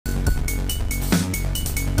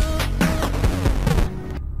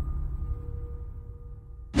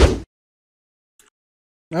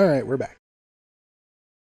All right, we're back.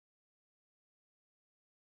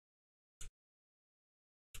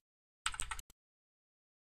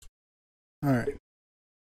 All right.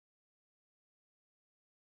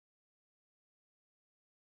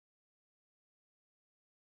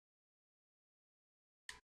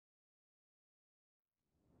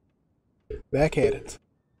 Back at it.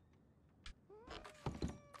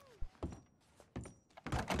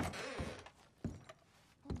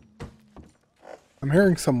 I'm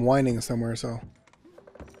hearing some whining somewhere, so.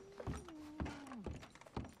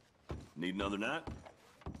 Need another night?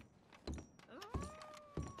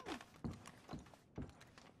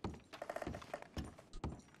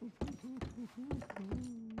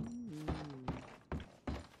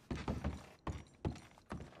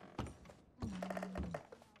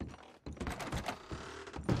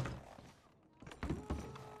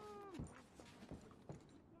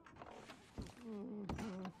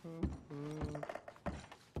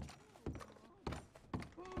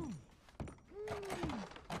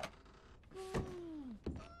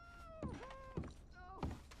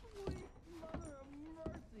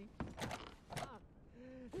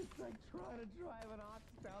 It's like trying to drive an ox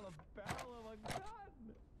down a barrel of a gun.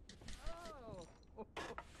 Oh. Oh,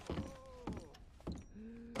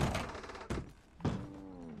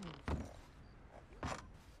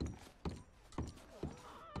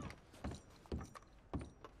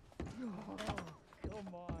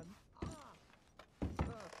 come on.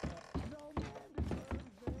 No man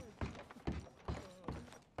deserves this.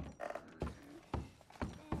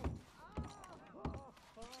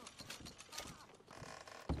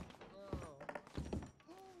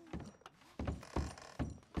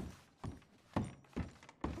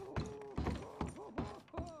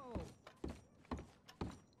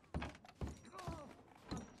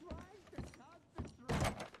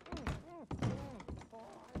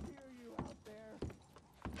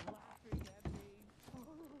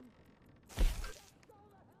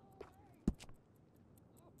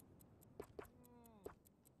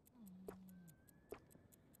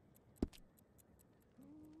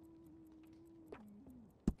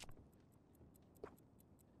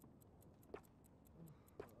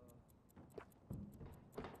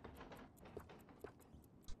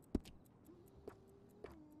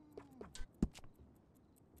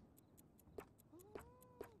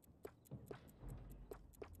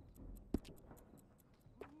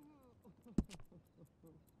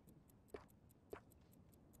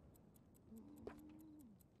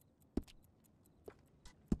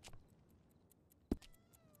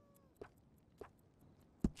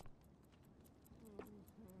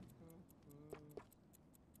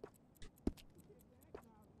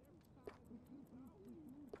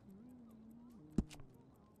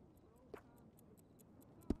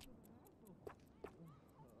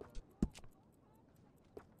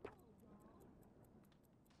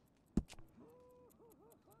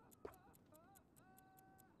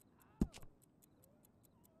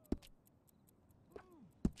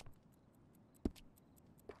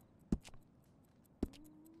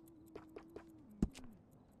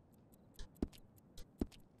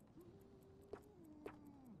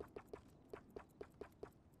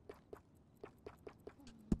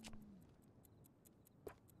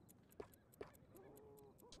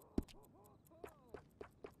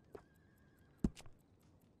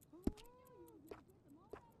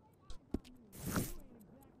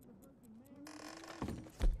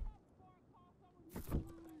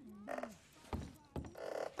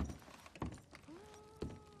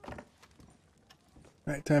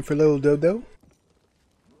 All right, time for little Dodo.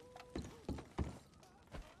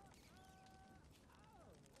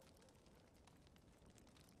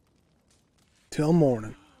 Till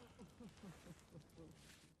morning.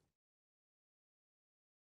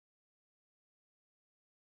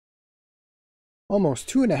 Almost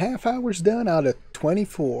 2.5 hours done out of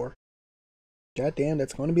 24. Goddamn,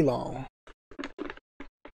 that's going to be long.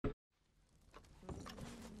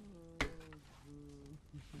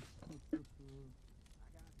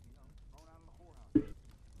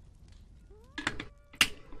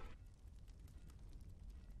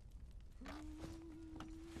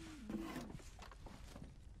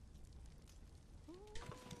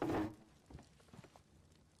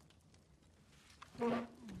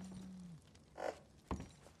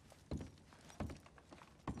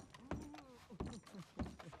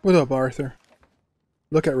 What up, Arthur?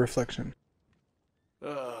 Look at reflection.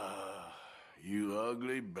 Ah, you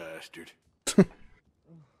ugly bastard.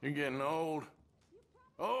 You're getting old.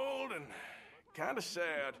 Old and kind of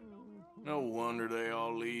sad. No wonder they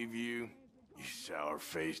all leave you. You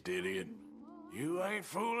sour-faced idiot. You ain't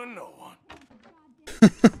fooling no one.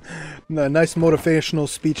 A nice motivational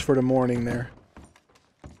speech for the morning there.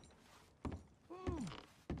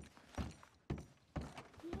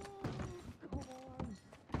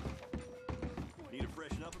 Need to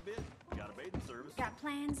freshen up a bit? Got a bathing service. Got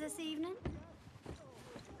plans this evening?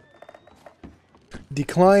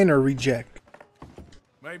 Decline or reject?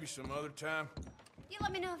 Maybe some other time. You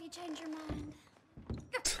let me know if you change your mind.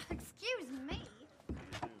 Excuse me.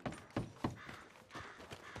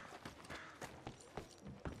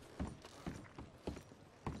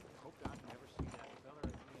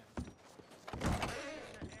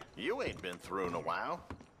 You ain't been through in a while.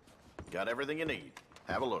 Got everything you need.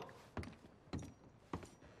 Have a look.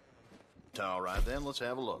 All right then, let's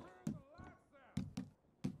have a look.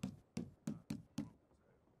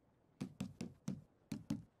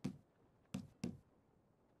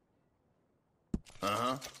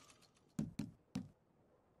 Uh-huh.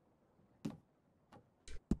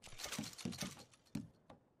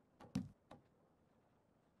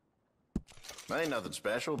 Ain't nothing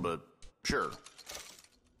special, but sure.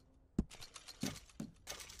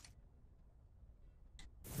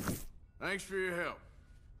 Thanks for your help.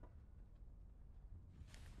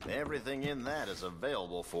 Everything in that is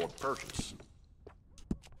available for purchase.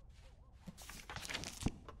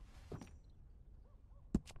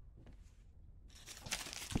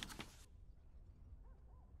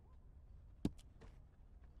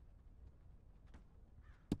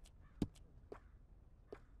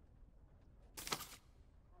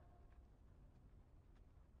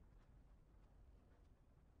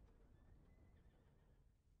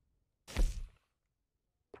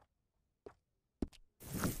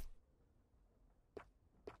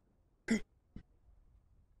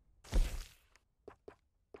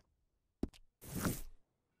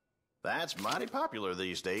 That's mighty popular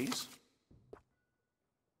these days.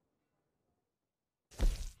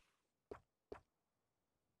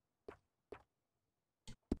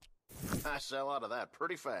 I sell out of that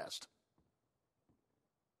pretty fast.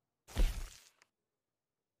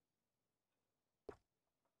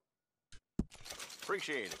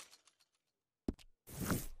 Appreciate it.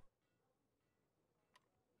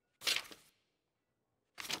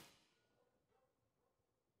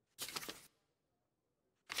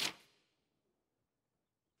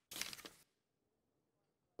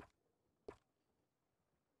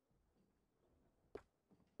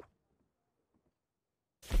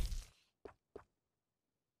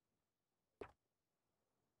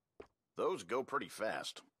 Those go pretty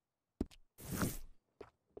fast.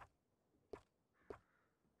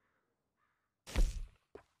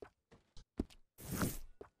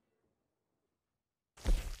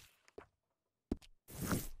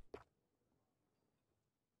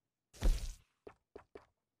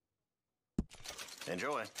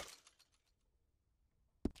 Enjoy.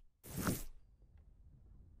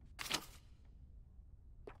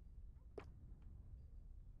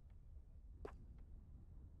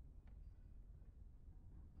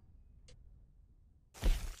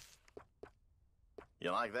 You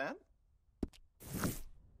like that?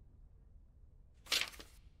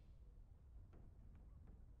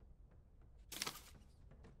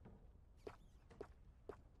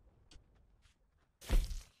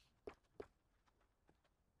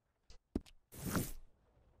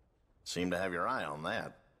 Seem to have your eye on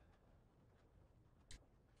that.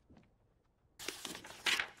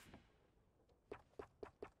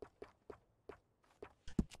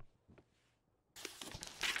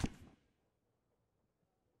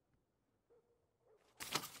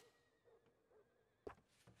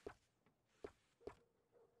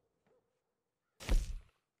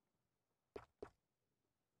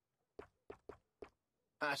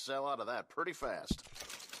 I sell out of that pretty fast.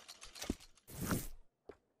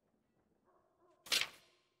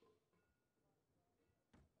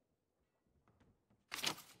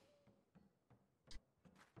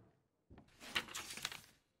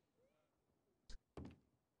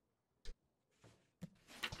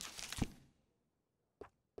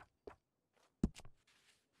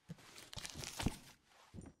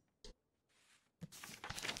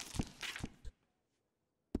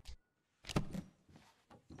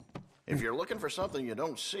 If you're looking for something you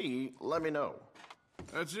don't see, let me know.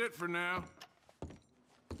 That's it for now.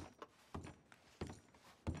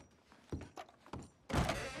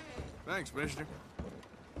 Thanks, mister.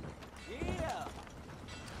 Yeah.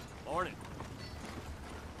 Morning.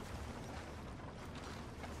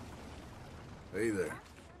 Hey there.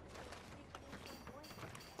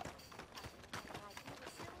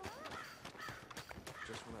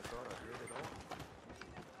 Just when I thought I'd heard it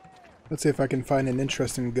all. Let's see if I can find an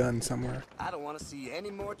interesting gun somewhere. I don't want to see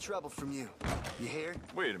any more trouble from you. You hear?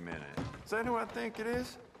 Wait a minute. Is that who I think it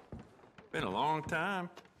is? Been a long time.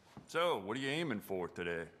 So, what are you aiming for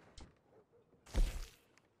today?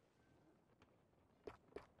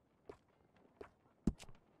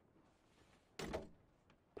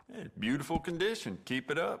 Hey, beautiful condition.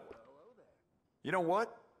 Keep it up. You know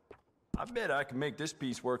what? I bet I can make this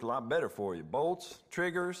piece work a lot better for you. Bolts,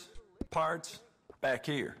 triggers, parts, back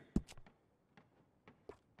here.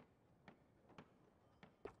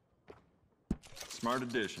 Smart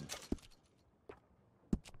addition.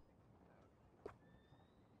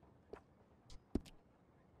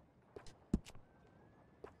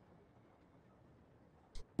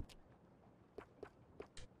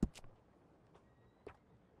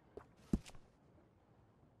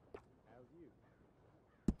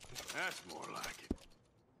 That's more like it.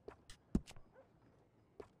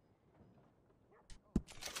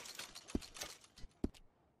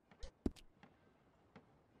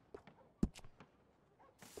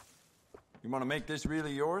 You want to make this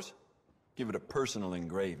really yours? Give it a personal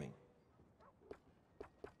engraving.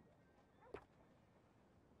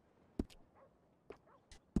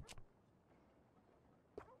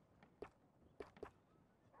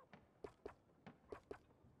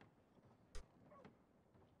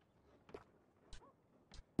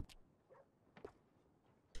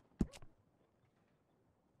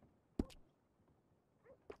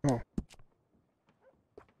 Oh,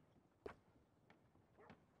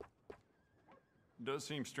 It does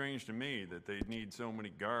seem strange to me that they'd need so many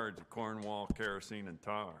guards at Cornwall, kerosene, and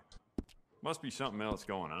tar. Must be something else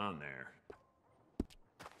going on there.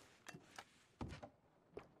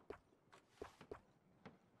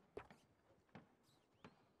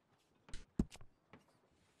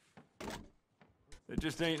 There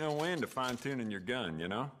just ain't no end to fine-tuning your gun, you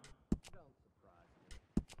know?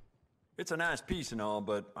 It's a nice piece and all,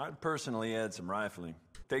 but I'd personally add some rifling.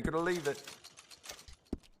 Take it or leave it.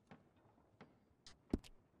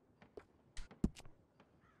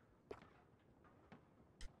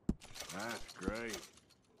 That's great.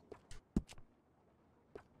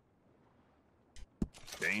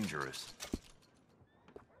 Dangerous.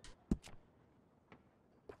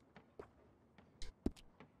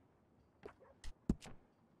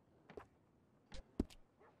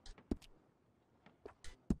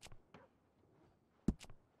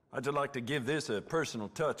 I'd just like to give this a personal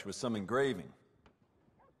touch with some engraving.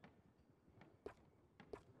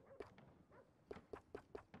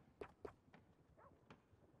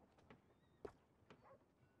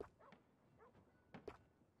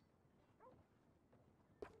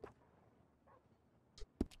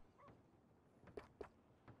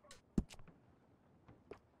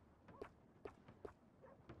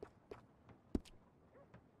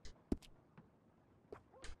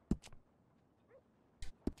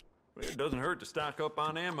 Well, it doesn't hurt to stock up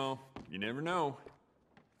on ammo. You never know.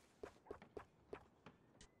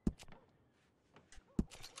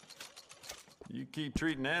 You keep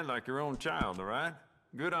treating that like your own child, all right?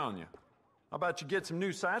 Good on you. How about you get some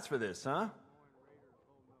new sights for this, huh?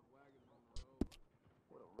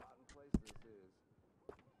 What a rotten place this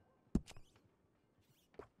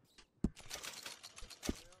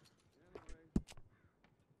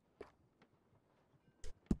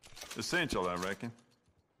is. Essential, I reckon.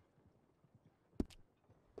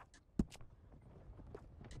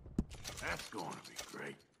 That's going to be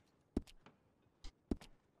great.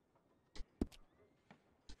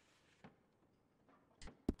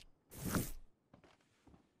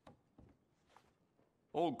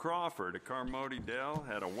 Old Crawford at Carmody Dell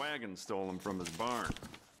had a wagon stolen from his barn.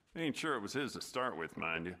 Ain't sure it was his to start with,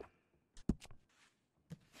 mind you.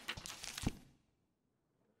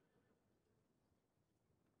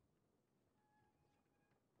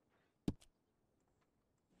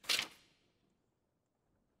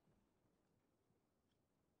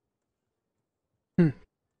 Damn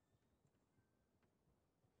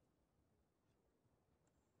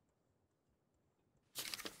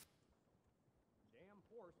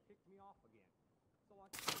horse kicked me off again. So I...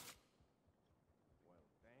 Well,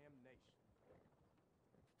 damnation.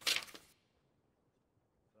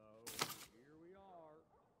 So, here we are.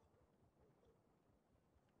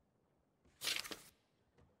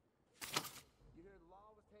 You hear the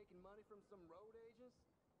law was taking money from some road agents?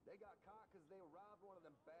 They got caught because they robbed one of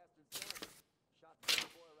them bastard sons. Shot the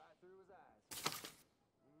poor boy right through his eyes.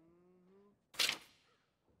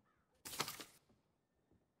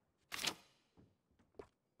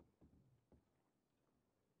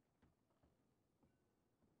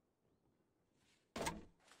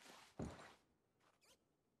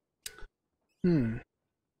 hmm.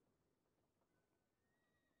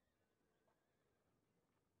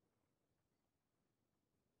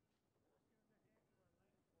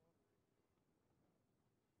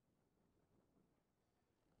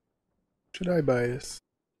 Should I buy this?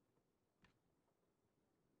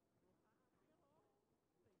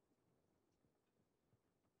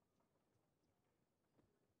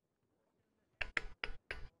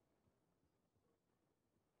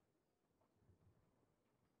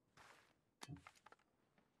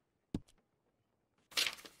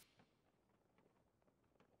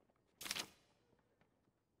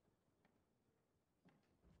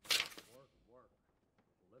 Work.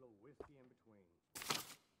 A little whiskey in between.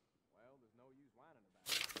 Well, there's no use whining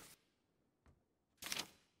about it.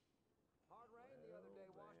 Hard rain the other day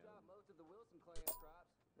washed out most of the Wilson clan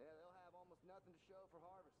crops. Yeah, they'll have almost nothing to show for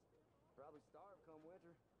harvest. Probably starve come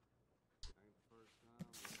winter. Ain't the first time.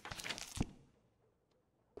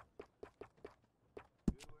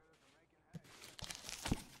 Good weather for making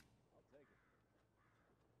hay. I'll take it.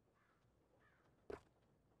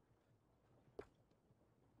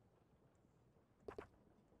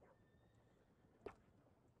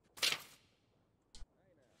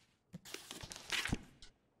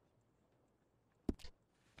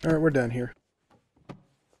 All right, we're done here.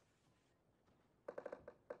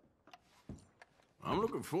 I'm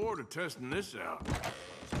looking forward to testing this out.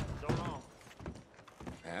 So long.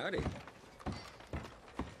 Howdy.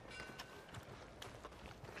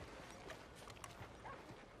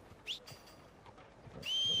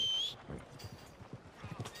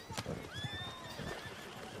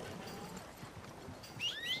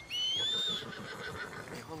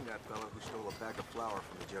 They hung that fella who stole a bag of flour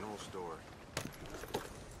from the general store.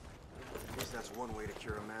 Guess that's one way to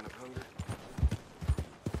cure a man of hunger.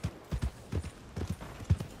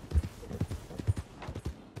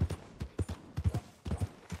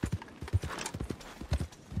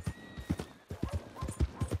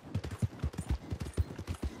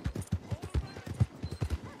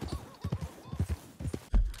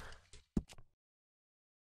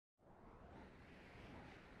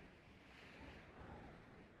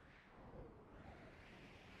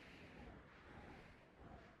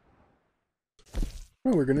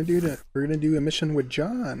 Oh, we're gonna do that. We're gonna do a mission with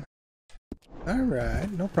John. All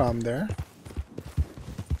right, no problem there.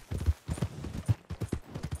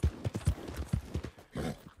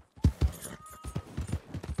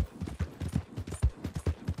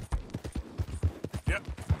 Yep.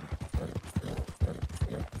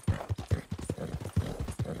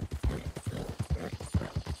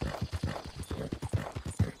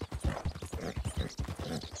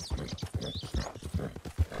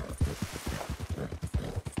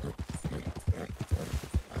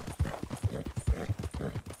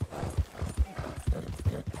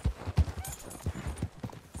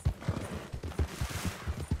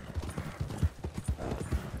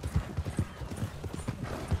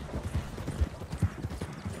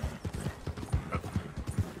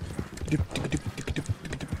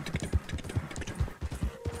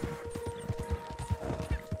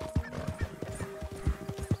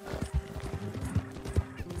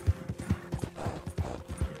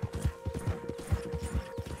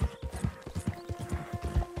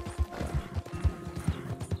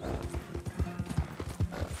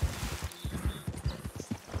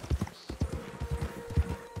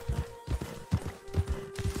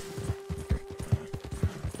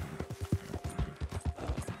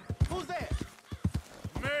 Who's that?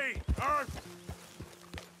 Me, Arthur.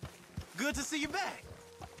 Good to see you back.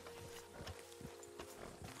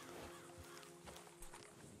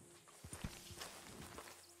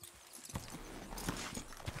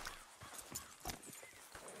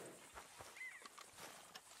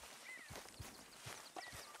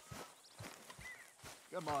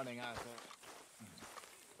 Good morning, Arthur.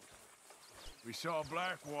 We saw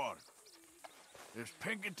Blackwater. There's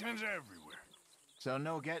Pinkertons everywhere. So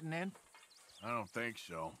no getting in? I don't think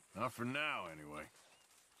so. Not for now, anyway.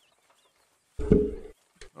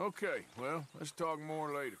 Okay, well, let's talk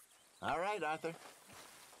more later. All right, Arthur.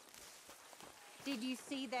 Did you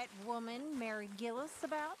see that woman, Mary Gillis,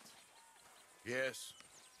 about? Yes.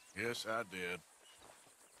 Yes, I did.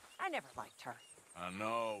 I never liked her. I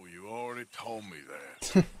know, you already told me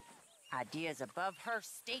that. Ideas above her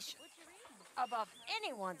station. Above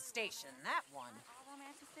anyone's station, that one. All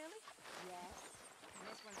romance is silly? Yes. And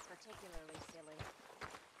this one's particularly silly.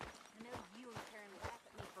 I know you and Karen laugh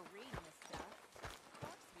at me for reading this stuff. Of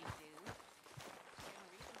course we do. Didn't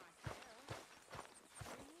read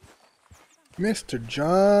myself. Mr.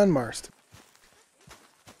 John Marston.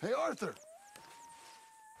 Hey, Arthur!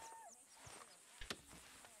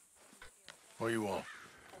 What do you want?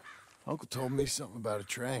 Uncle told me something about a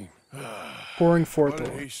train. Pouring forth What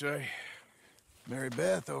did oil. he say? Mary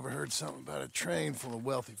Beth overheard something about a train full of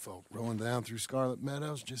wealthy folk rolling down through Scarlet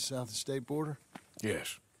Meadows just south of the state border.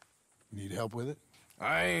 Yes. You need help with it?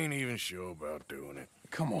 I ain't even sure about doing it.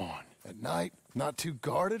 Come on. At night, not too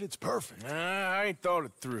guarded, it's perfect. Nah, I ain't thought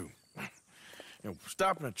it through.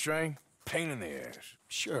 Stopping a train, pain in the ass.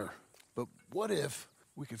 Sure, but what if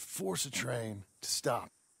we could force a train to stop?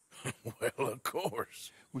 Well, of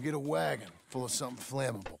course. We get a wagon full of something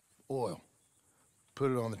flammable, oil. Put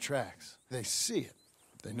it on the tracks. They see it.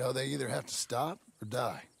 They know they either have to stop or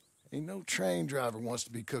die. Ain't no train driver wants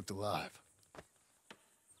to be cooked alive.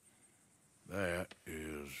 That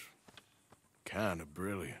is kind of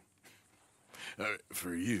brilliant.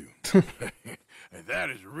 For you. That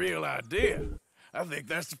is a real idea. I think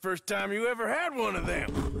that's the first time you ever had one of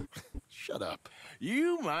them. Shut up.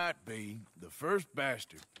 You might be the first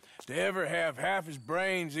bastard to ever have half his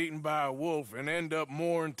brains eaten by a wolf and end up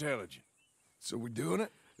more intelligent. So we doing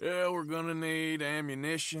it? Yeah, we're gonna need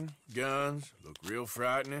ammunition, guns, look real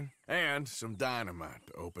frightening, and some dynamite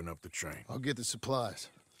to open up the train. I'll get the supplies.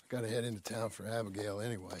 Gotta head into town for Abigail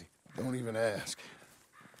anyway. Don't even ask.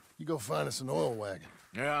 You go find us an oil wagon.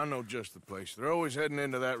 Yeah, I know just the place. They're always heading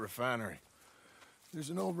into that refinery. There's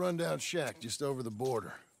an old rundown shack just over the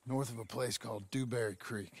border, north of a place called Dewberry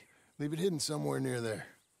Creek. Leave it hidden somewhere near there.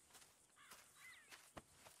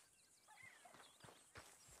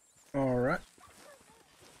 All right.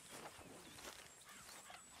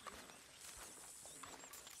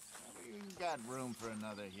 We got room for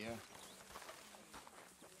another here.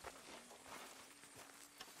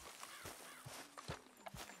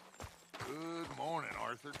 Good morning,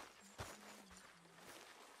 Arthur.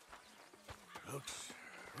 Looks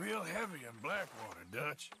real heavy in Blackwater,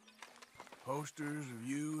 Dutch. Posters of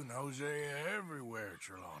you and Hosea everywhere,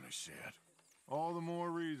 Trelawney said. All the more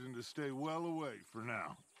reason to stay well away for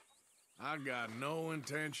now. I got no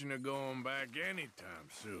intention of going back anytime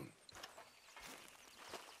soon.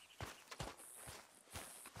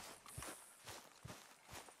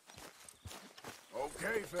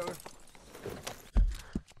 Okay, fella.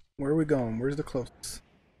 Where are we going? Where's the closest?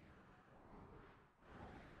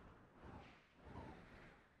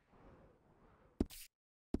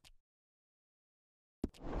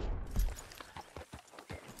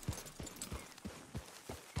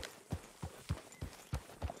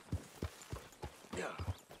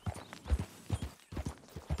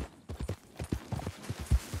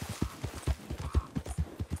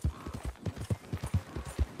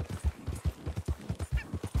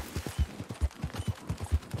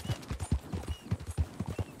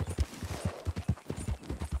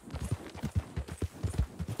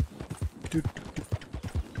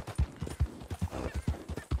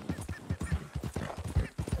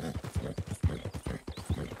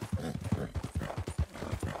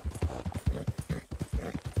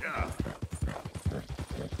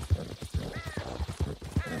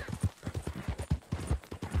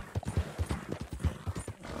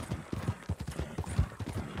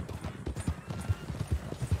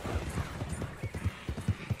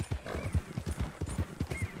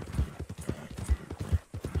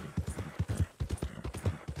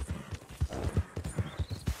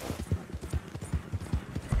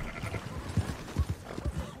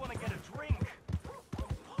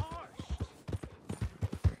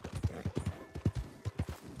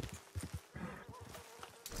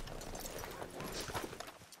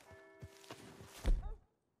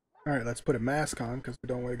 Alright, let's put a mask on because we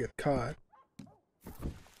don't want to get caught.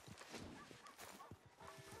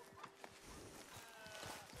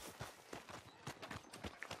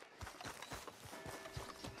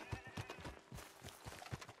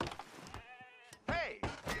 Hey!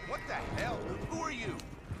 What the hell? Who are you?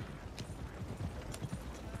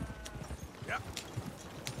 Yep.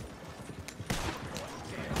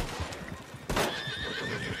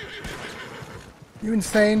 You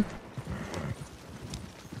insane?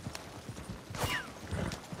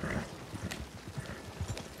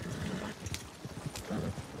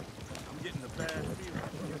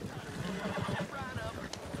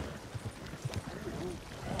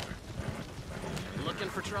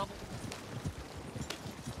 For trouble?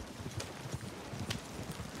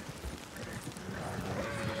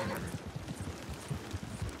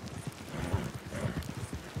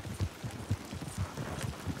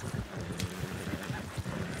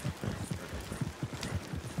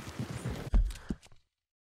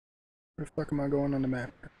 Where the fuck am I going on the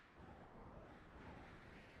map?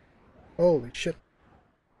 Holy shit.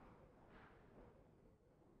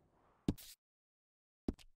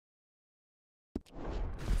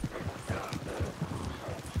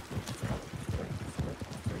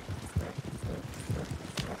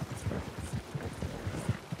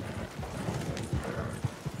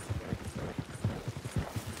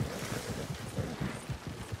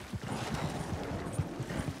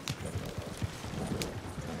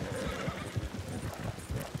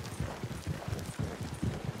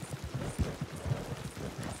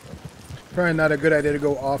 Probably not a good idea to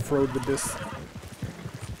go off-road with this.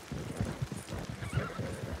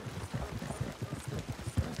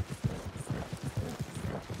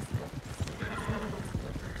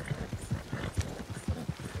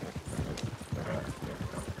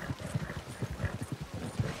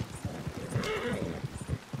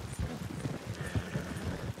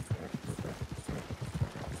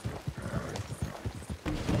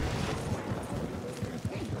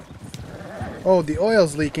 Oh, the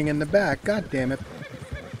oil's leaking in the back. God damn it.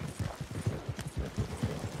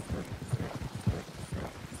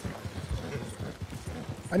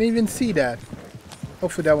 I didn't even see that.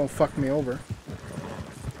 Hopefully that won't fuck me over.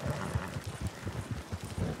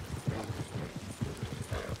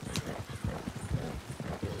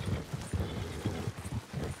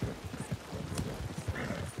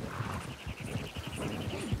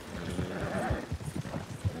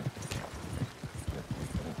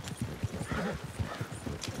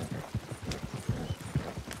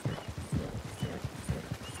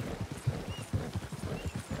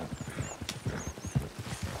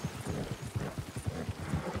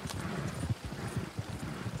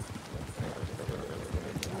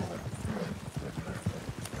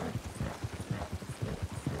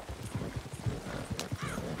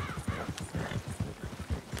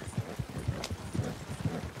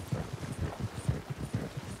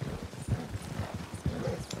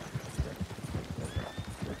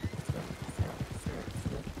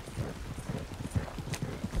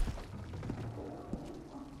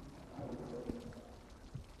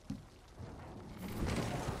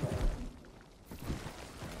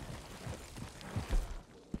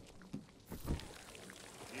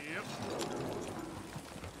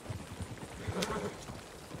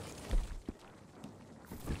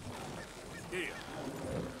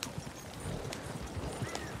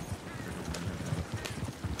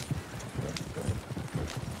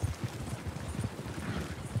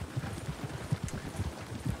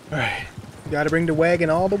 Alright, gotta bring the wagon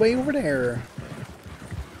all the way over there.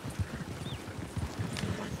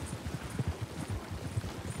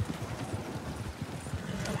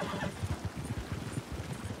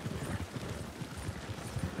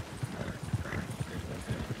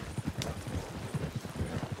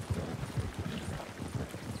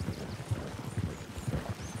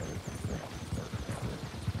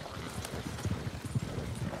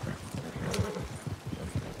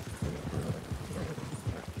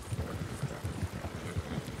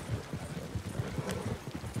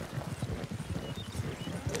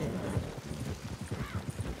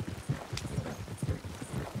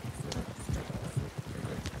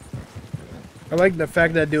 I like the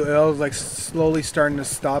fact that the oil is like slowly starting to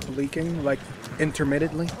stop leaking, like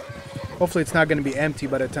intermittently. Hopefully it's not going to be empty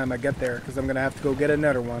by the time I get there, because I'm going to have to go get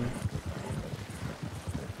another one.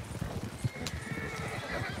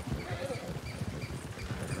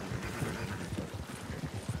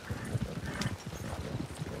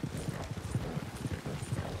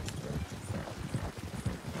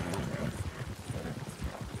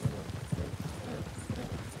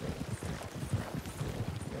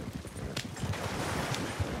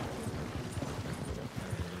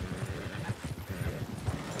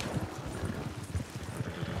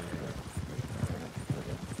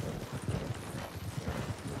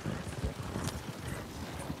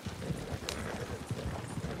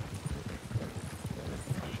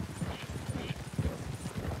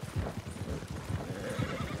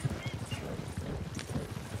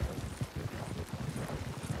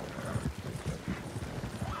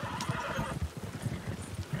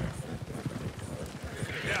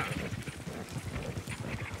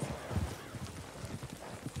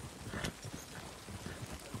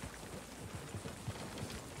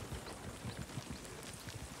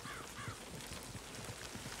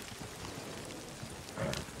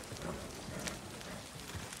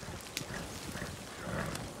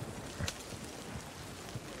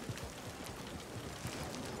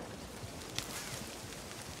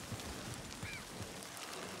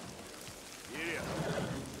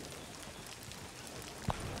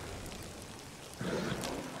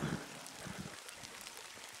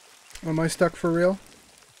 Am I stuck for real?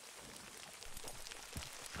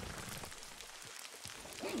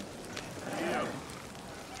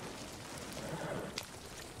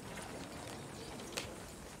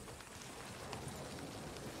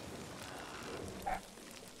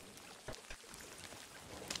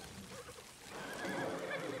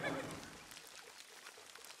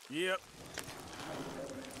 Yep.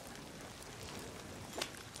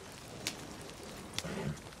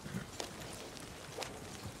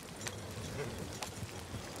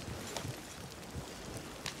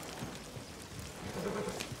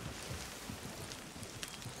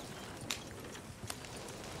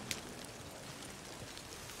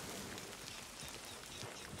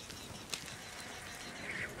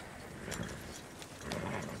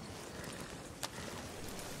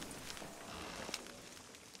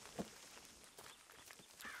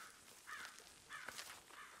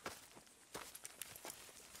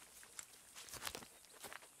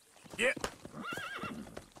 Get.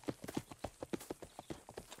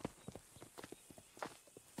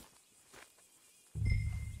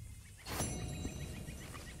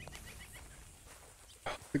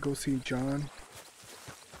 To go see John.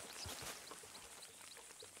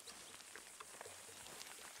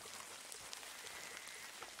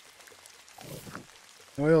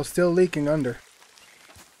 Oil still leaking under.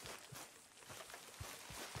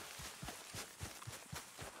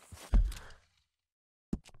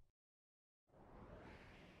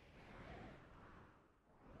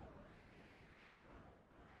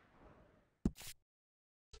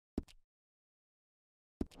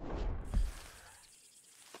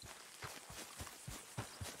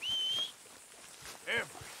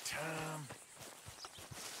 Every time.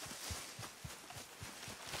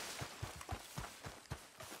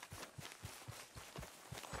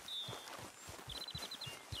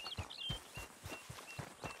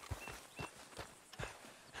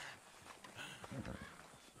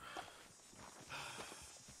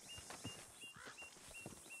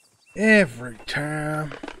 Every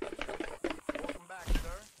time. Welcome back,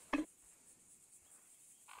 sir.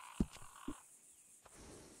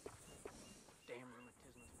 Damn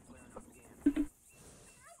rheumatism's flaring up again.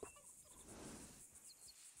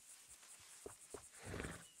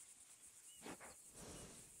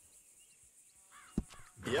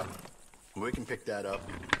 Yep. We can pick that up.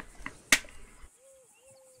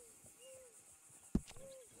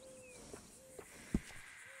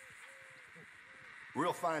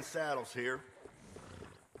 Real fine saddles here.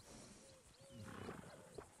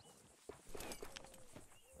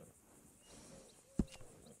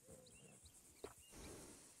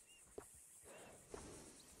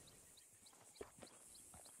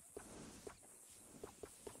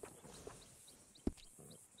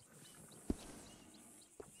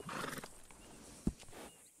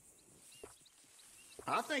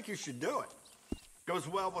 I think you should do it. Goes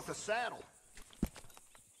well with the saddle.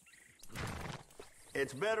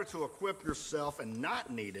 It's better to equip yourself and not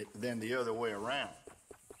need it than the other way around.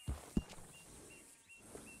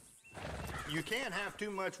 You can't have too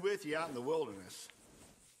much with you out in the wilderness.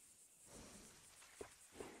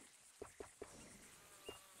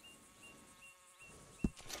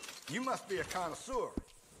 You must be a connoisseur.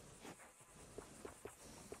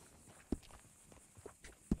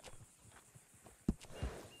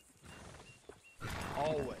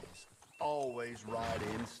 Always ride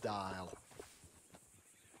in style.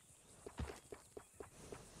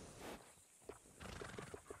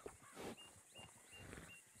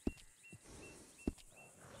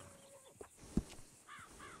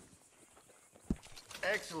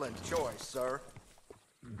 Excellent choice, sir.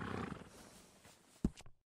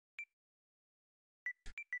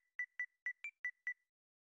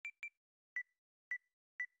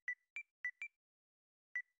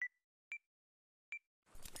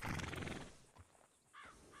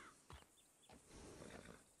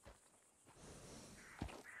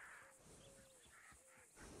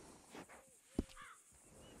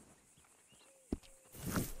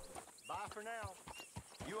 Bye for now.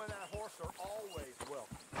 You and that horse are always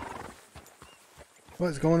welcome.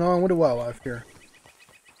 What's going on with the wildlife here?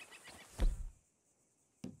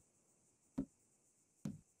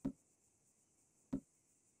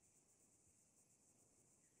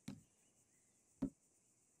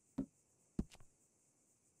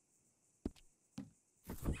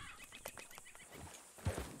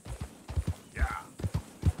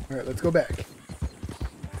 All right, let's go back.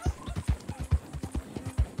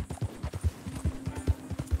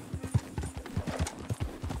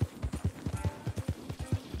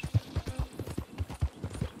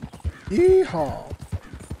 Yeehaw!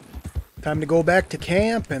 Time to go back to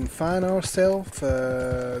camp and find ourselves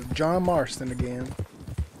John Marston again.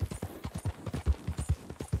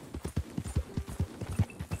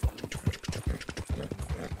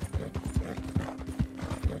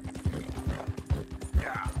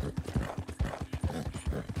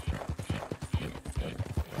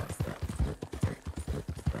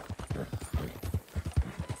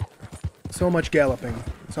 So much galloping.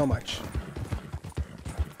 So much.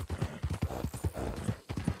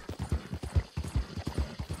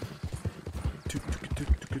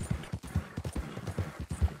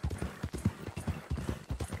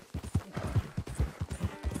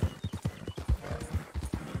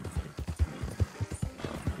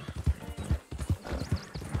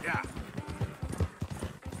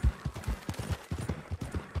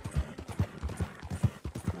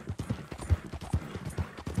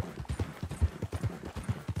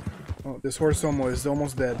 Oh, this horse is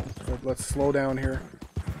almost dead. Let's slow down here.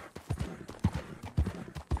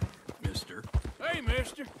 Mister. Hey,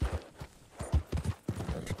 mister.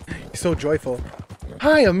 He's so joyful.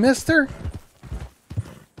 Hiya, mister!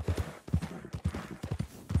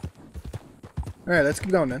 Alright, let's keep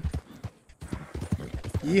going then.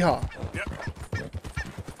 Yeehaw.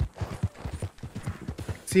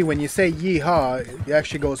 See, when you say yeehaw, it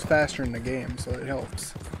actually goes faster in the game, so it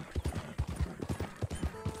helps.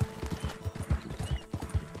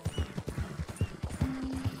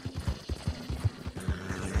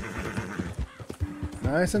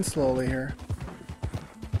 Nice and slowly here.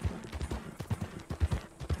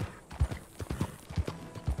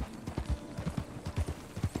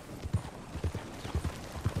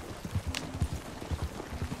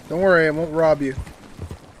 Don't worry, I won't rob you.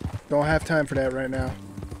 Don't have time for that right now.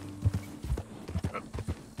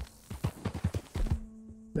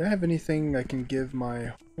 Do I have anything I can give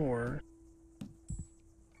my horse?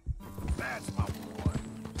 That's my boy.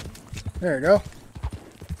 There you go.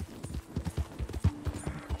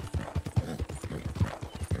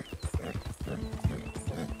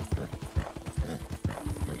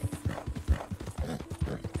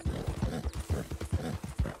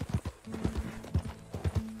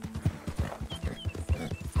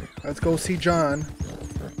 Let's go see John.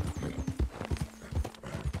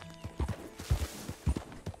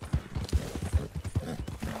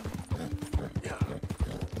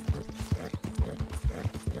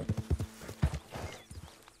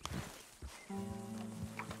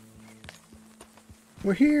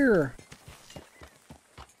 We're here.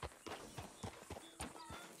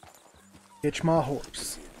 Hitch my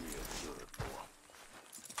horse.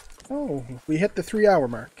 Oh, we hit the 3-hour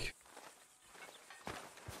mark.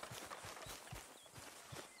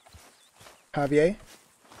 Javier?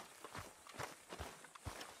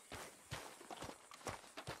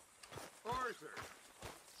 Arthur.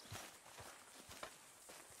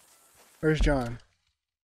 Where's John?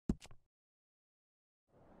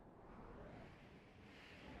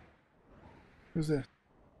 Who's this?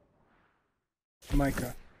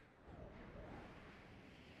 Micah.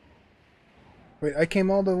 Wait, I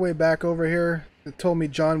came all the way back over here. It told me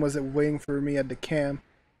John wasn't waiting for me at the camp.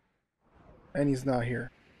 And he's not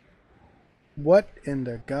here. What in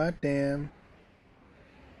the goddamn...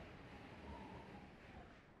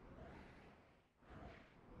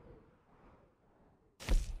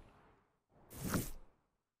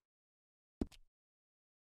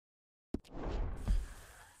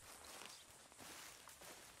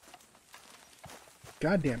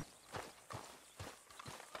 Goddamn.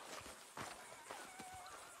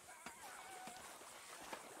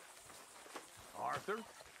 Arthur?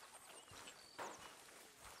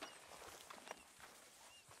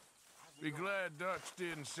 Be glad Dutch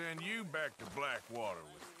didn't send you back to Blackwater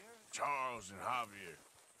with Charles and Javier.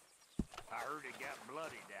 I heard it got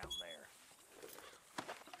bloody down there.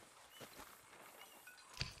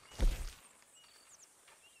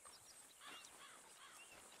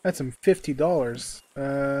 That's some $50.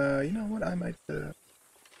 You know what? I might.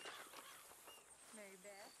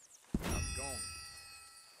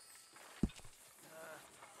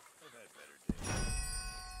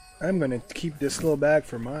 I'm gonna keep this little bag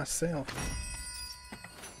for myself.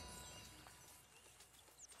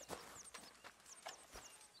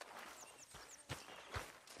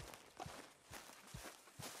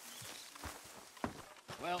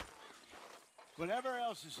 Well, whatever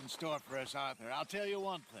else is in store for us, Arthur, I'll tell you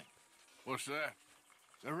one thing. What's that?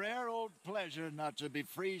 It's a rare old pleasure not to be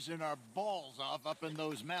freezing our balls off up in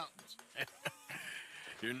those mountains.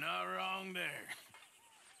 You're not wrong there.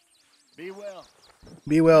 Be well.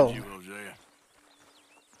 Be well. You, Hosea.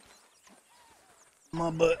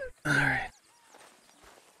 My butt. Alright.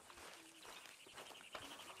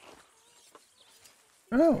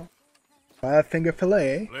 Oh. 5-finger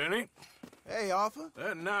fillet, eh? Lenny? Hey, Arthur.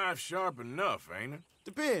 That knife's sharp enough, ain't it?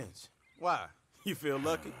 Depends. Why? You feel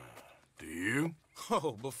lucky? Do you?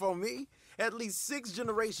 Oh, before me, at least 6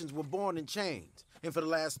 generations were born in chains. And for the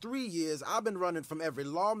last 3 years, I've been running from every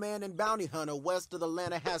lawman and bounty hunter west of the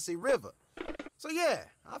Lannahechee River. So yeah,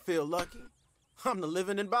 I feel lucky. I'm the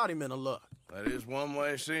living embodiment of luck. That is one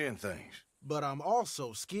way of seeing things. But I'm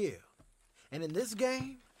also skilled. And in this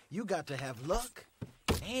game, you got to have luck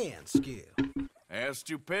and skill. And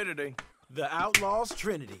stupidity. The Outlaw's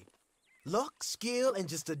Trinity. Luck, skill, and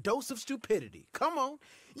just a dose of stupidity. Come on,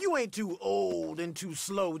 you ain't too old and too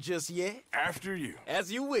slow just yet. After you.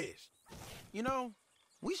 As you wish. You know,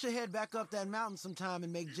 we should head back up that mountain sometime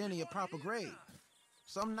and make Jenny a proper grave.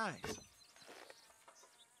 Something nice.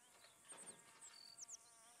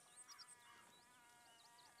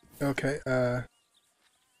 Okay,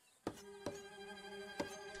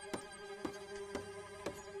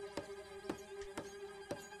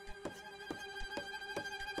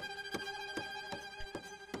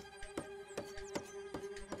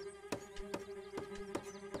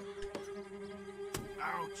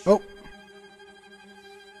 Oh.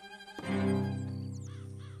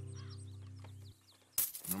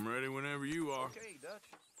 I'm ready whenever you are. Okay, Dutch.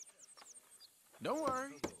 Don't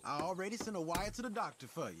worry. I already sent a wire to the doctor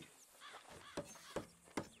for you.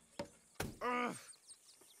 Ugh.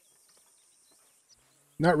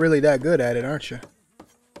 Not really that good at it, aren't you?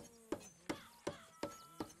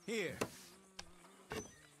 Here.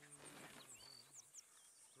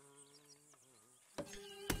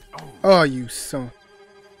 Oh, you son.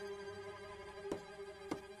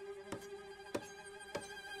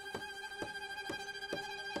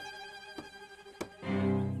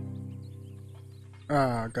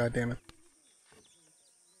 Ah, god damn it.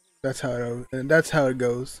 That's how it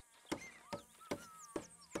goes.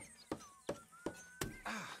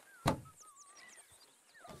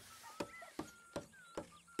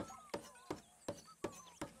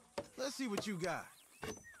 Let's see what you got.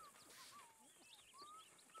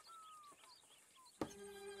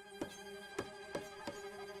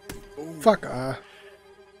 Fuck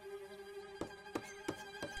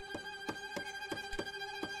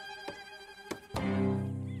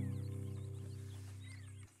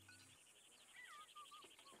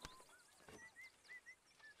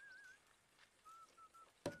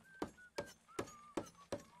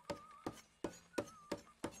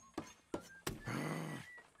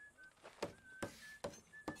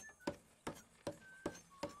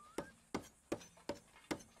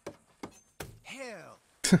Hell.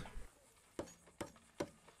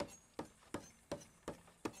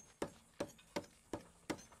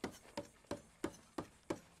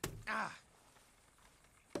 Ah.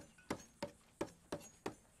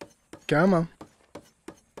 Come on.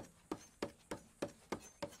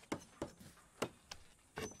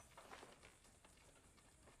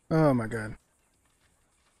 Oh my god.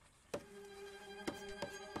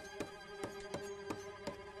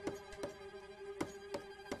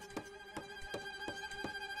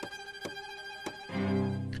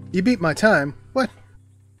 You beat my time. What?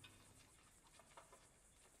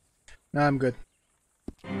 Nah, I'm good.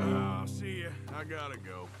 I'll see ya. I gotta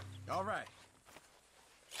go. All right.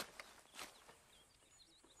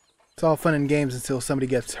 It's all fun and games until somebody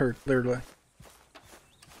gets hurt, literally.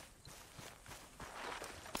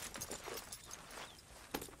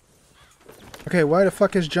 Okay, why the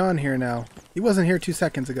fuck is John here now? He wasn't here 2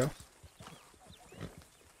 seconds ago.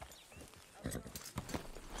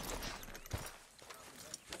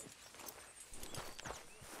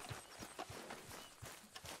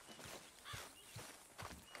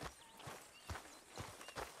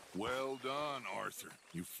 Well done, Arthur.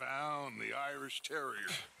 You found the Irish Terrier.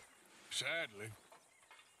 Sadly,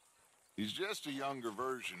 he's just a younger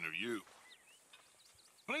version of you.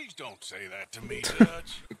 Please don't say that to me,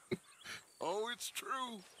 Dutch. Oh, it's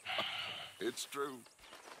true. It's true.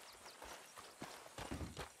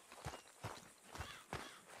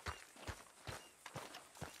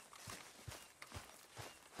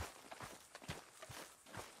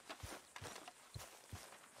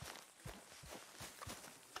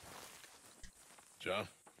 John?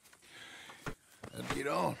 Let's get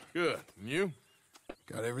on. Good. And you?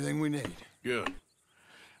 Got everything we need. Good.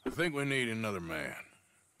 I think we need another man.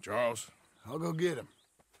 Charles? I'll go get him.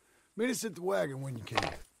 Meet us at the wagon when you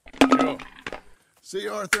can. Sure. See,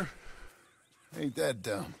 Arthur? Ain't that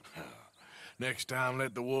dumb. Next time,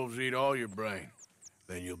 let the wolves eat all your brain.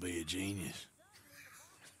 Then you'll be a genius.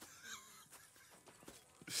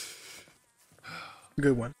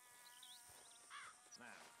 Good one.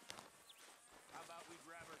 How about we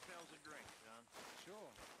grab ourselves a drink, son?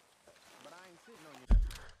 Sure. But I ain't sitting on you.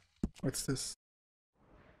 What's this?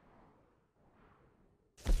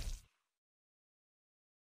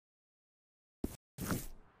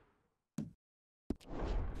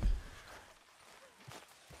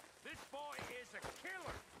 This boy is a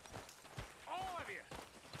killer. All of you.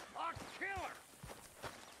 A killer.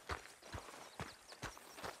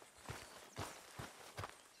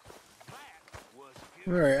 That was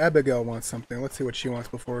good. Alright, Abigail wants something. Let's see what she wants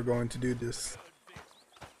before we're going to do this.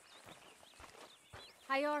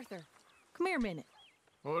 Hey, Arthur. Come here a minute.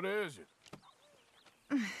 What is it?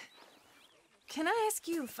 Can I ask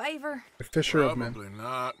you a favor? The Fisher of Men. Probably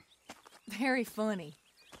not. Very funny.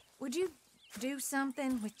 Would you do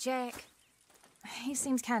something with Jack? He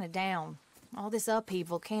seems kind of down. All this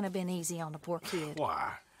upheaval can't have been easy on the poor kid.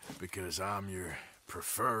 Why? Because I'm your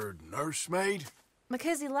preferred nursemaid?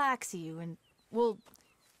 Because he likes you, and, well,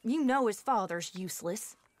 you know his father's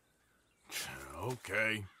useless.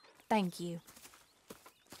 Okay. Thank you.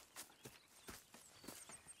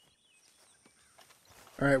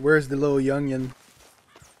 Alright, where's the little youngin?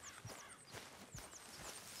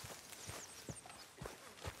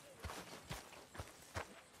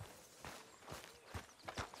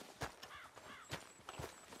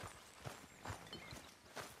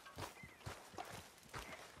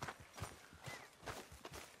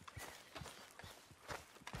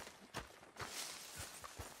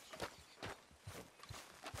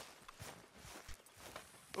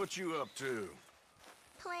 What you up to?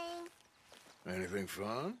 Playing, Anything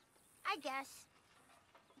fun? I guess.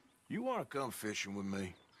 You want to come fishing with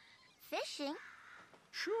me? Fishing?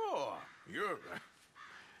 Sure. You're...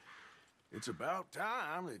 It's about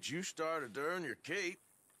time that you started to earn your keep.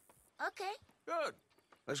 Okay. Good.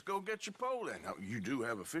 Let's go get your pole then. Now, you do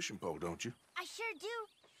have a fishing pole, don't you? I sure do.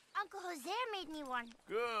 Uncle Jose made me one.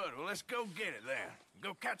 Good. Well, let's go get it then.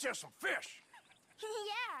 Go catch us some fish.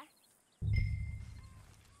 Yeah.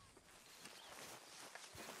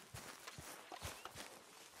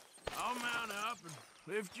 I'll mount up and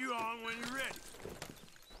lift you on when you're ready.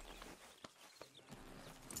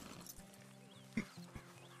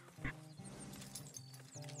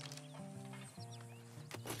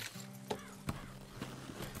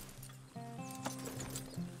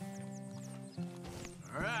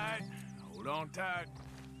 All right, hold on tight.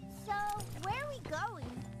 So, where are we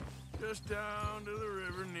going? Just down to the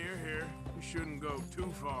river near here. We shouldn't go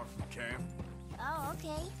too far from camp. Oh,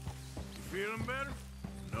 okay. You feeling better?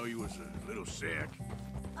 I know you was a little sick.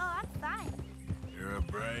 Oh, I'm fine. You're a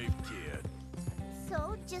brave kid.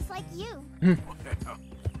 So, just like you. Well,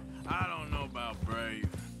 I don't know about brave.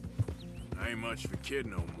 I ain't much of a kid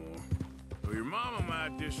no more. Well, your mama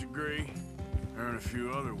might disagree. Her and a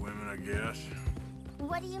few other women, I guess.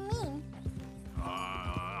 What do you mean?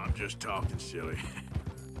 I'm just talking silly.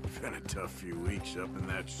 Been a tough few weeks up in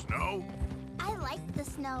that snow. I like the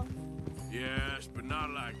snow. Yes, but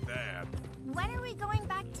not like that. When are we going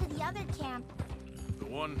back to the other camp? The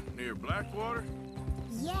one near Blackwater?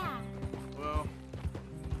 Yeah. Well,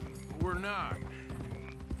 we're not.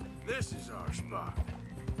 This is our spot.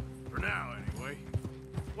 For now, anyway.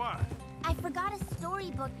 What? I forgot a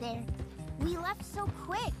storybook there. We left so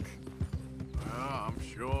quick. Well, I'm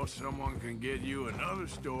sure someone can get you another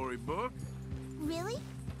storybook. Really?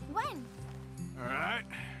 When? All right.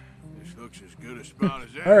 This looks as good a spot as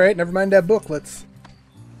any. All right, never mind that booklets.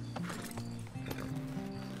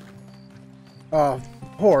 Oh,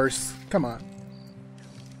 horse. Come on.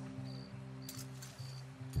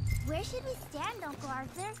 Where should we stand, Uncle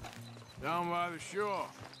Arthur? Down by the shore.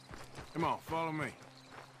 Come on, follow me.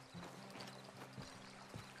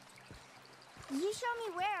 You show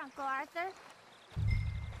me where, Uncle Arthur.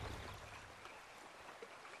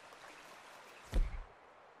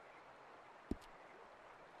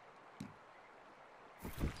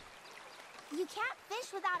 You can't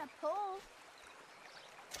fish without a pole.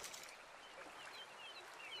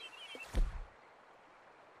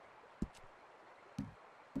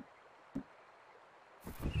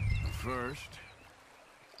 First,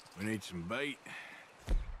 we need some bait.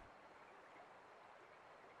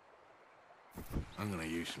 I'm gonna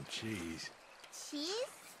use some cheese. Cheese?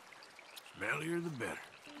 Smellier the better.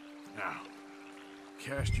 Now,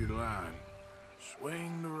 cast your line.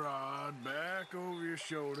 Swing the rod back over your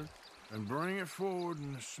shoulder and bring it forward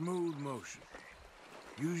in a smooth motion.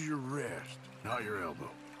 Use your wrist, not your elbow.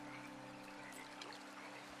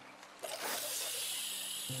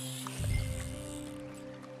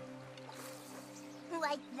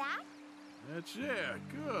 Like that? That's it.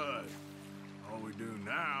 Good. All we do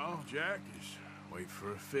now, Jack, is wait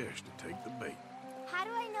for a fish to take the bait. How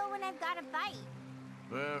do I know when I've got a bite?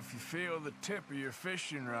 Well, if you feel the tip of your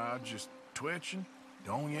fishing rod just twitching,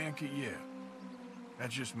 don't yank it yet. That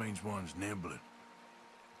just means one's nibbling.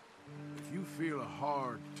 If you feel a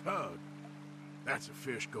hard tug, that's a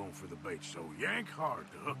fish going for the bait, so yank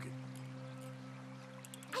hard to hook it.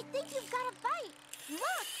 I think you've got a bite.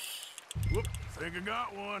 Look! Whoop, think I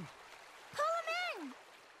got one. Pull him in!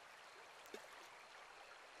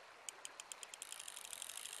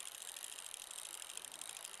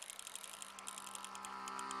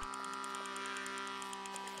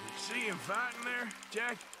 You see him fighting there,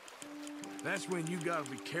 Jack? That's when you gotta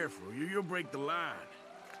be careful. You'll break the line.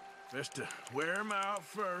 Best to wear him out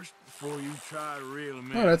first before you try to reel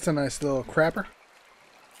him in. Oh, that's a nice little crapper.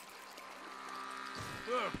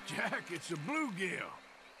 Look, Jack, it's a bluegill.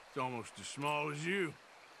 It's almost as small as you.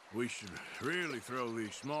 We should really throw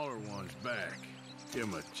these smaller ones back.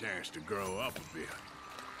 Give them a chance to grow up a bit.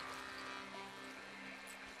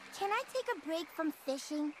 Can I take a break from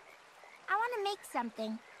fishing? I want to make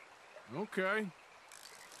something. Okay.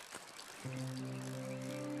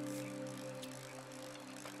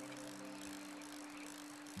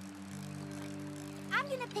 I'm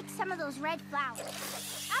gonna pick some of those red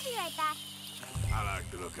flowers. I'll be right back. I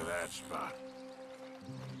like the look of that spot.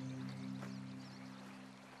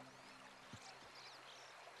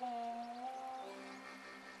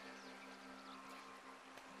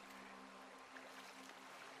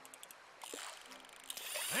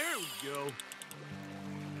 There we go.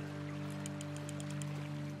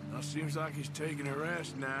 Well, seems like he's taking a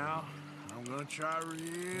rest now. I'm gonna try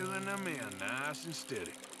reeling him in nice and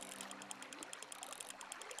steady.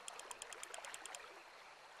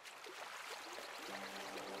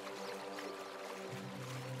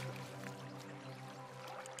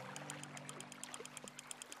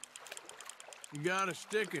 You gotta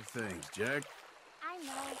stick at things, Jack. I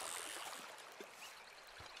know.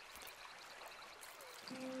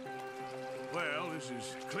 Well, this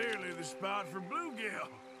is clearly the spot for bluegill.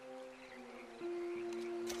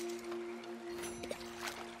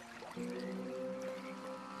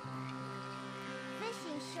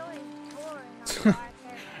 Fishing sure is boring, Uncle Arthur.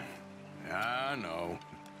 I know.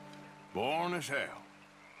 Boring as hell.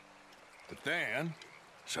 But then,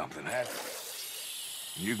 something happens.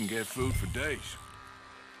 You can get food for days.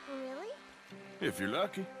 Really? If you're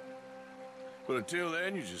lucky. But until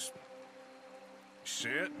then, you just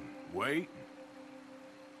sit and wait.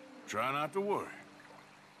 Try not to worry.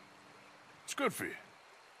 It's good for you,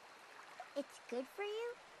 It's good for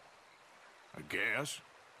you? I guess.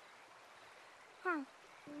 Huh.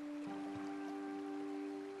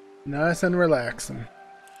 Nice and relaxing.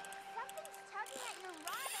 Something's tugging at your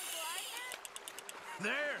rod, Uncle Arthur.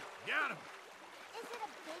 There, got him. Is it a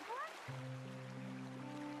big one?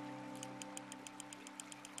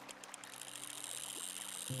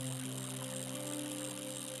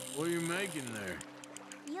 What are you making there?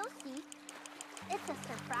 You'll see. It's a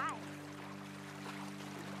surprise.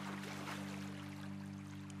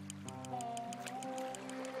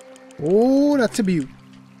 Oh, that's a beaut.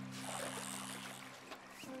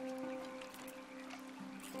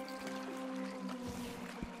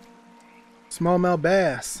 Smallmouth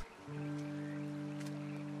bass.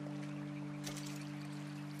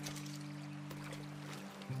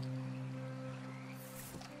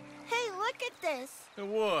 Hey, look at this.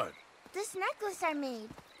 And what? This necklace I made.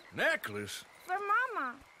 Necklace? For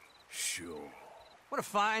Mama. Sure. What a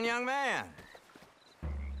fine young man.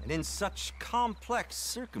 And in such complex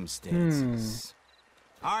circumstances.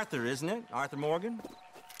 Arthur, isn't it? Arthur Morgan?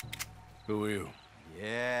 Who are you?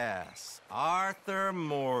 Yes, Arthur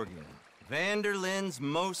Morgan. Vanderlyn's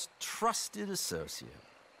most trusted associate.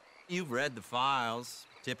 You've read the files.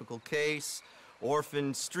 Typical case.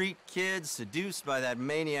 Orphaned street kid seduced by that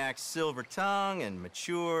maniac's silver tongue and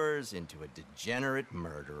matures into a degenerate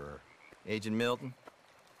murderer. Agent Milton?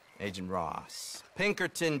 Agent Ross.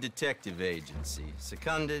 Pinkerton Detective Agency,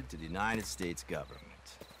 seconded to the United States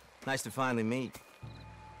government. Nice to finally meet.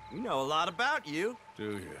 We know a lot about you.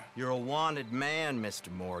 Do you? You're a wanted man,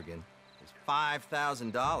 Mr. Morgan. There's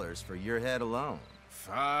 $5,000 for your head alone.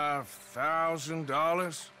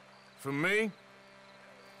 $5,000? For me?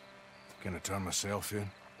 Can I turn myself in?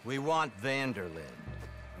 We want Vanderlyn.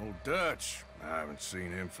 Old Dutch. I haven't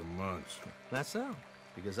seen him for months. That's so.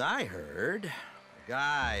 Because I heard a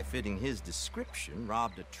guy fitting his description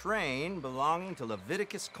robbed a train belonging to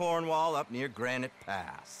Leviticus Cornwall up near Granite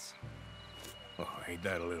Pass. Oh, ain't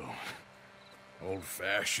that a little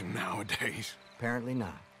old-fashioned nowadays? Apparently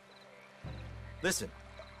not. Listen.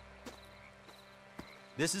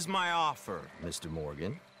 This is my offer, Mr.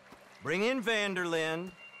 Morgan. Bring in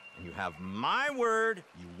Vanderlyn, and you have my word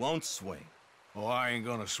you won't swing. Oh, I ain't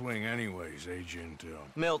gonna swing anyways, Agent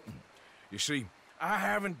Milton. You see, I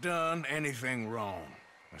haven't done anything wrong,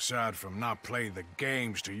 aside from not playing the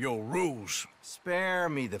games to your rules. Spare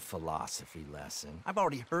me the philosophy lesson. I've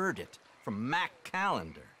already heard it from Mac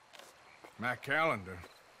Callender. Mac Callender?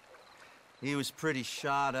 He was pretty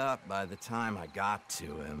shot up by the time I got to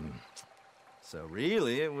him. So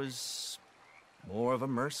really, it was more of a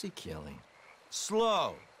mercy killing.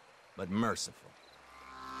 Slow, but merciful.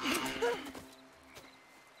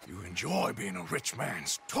 You enjoy being a rich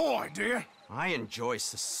man's toy, do you? I enjoy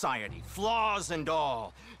society, flaws and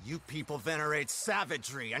all. You people venerate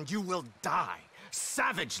savagery, and you will die.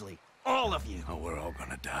 Savagely, all of you. Oh, we're all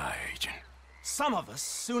gonna die, Agent. Some of us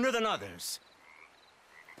sooner than others.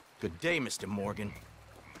 Good day, Mr. Morgan.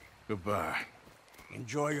 Goodbye.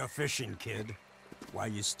 Enjoy your fishing, kid, while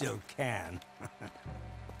you still can.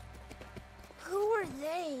 Who are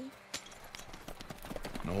they?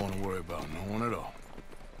 No one to worry about, no one at all.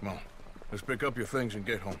 Come on, let's pick up your things and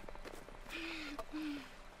get home.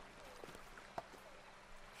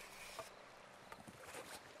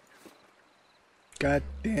 God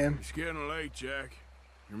damn. It's getting late, Jack.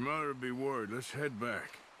 Your mother'll be worried. Let's head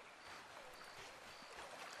back.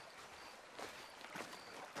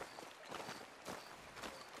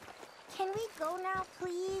 Can we go now,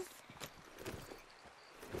 please?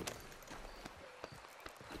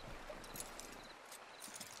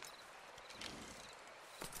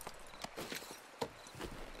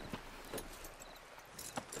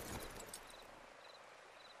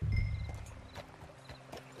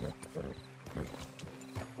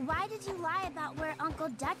 Why did you lie about where Uncle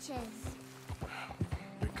Dutch is?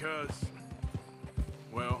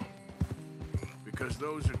 Because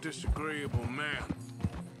those are disagreeable men.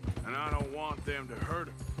 And I don't want them to hurt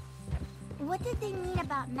him. What did they mean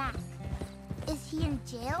about Mac? Is he in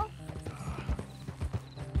jail?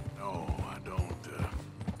 No, I don't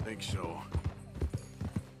think so.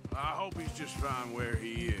 I hope he's just fine where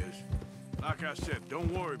he is. Like I said,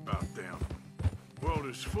 don't worry about them. The world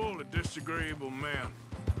is full of disagreeable men.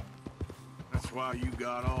 That's why you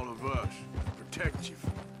got all of us. Protect you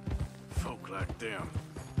from folk like them.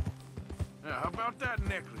 Now, how about that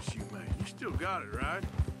necklace you made? You still got it, right?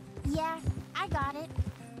 Yeah, I got it.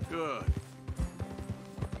 Good.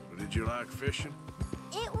 Well, did you like fishing?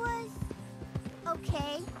 It was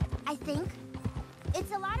okay, I think.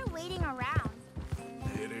 It's a lot of waiting around.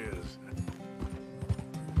 It is.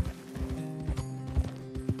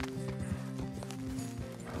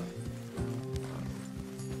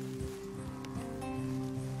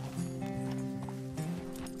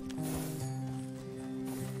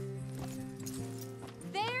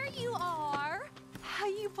 There you are. How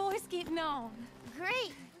you boys getting on?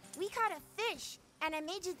 Great. We caught a fish, and I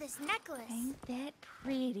made you this necklace. Ain't that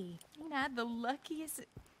pretty? Ain't I the luckiest?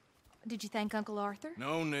 Did you thank Uncle Arthur?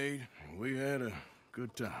 No need. We had a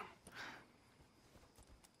good time.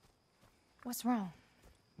 What's wrong?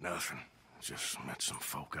 Nothing. Just met some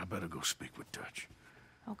folk. I better go speak with Dutch.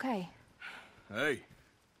 Okay. Hey,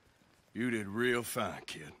 you did real fine,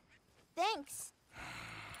 kid. Thanks.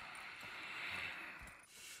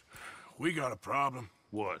 We got a problem.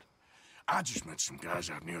 What? I just met some guys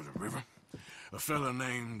out near the river. A fella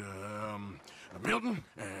named, Milton,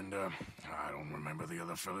 and, I don't remember the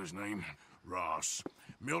other fella's name. Ross.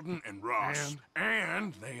 Milton and Ross.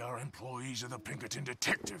 And they are employees of the Pinkerton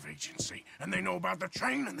Detective Agency. And they know about the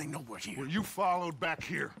train, and they know we're here. Were you followed back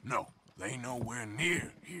here? No, they know we're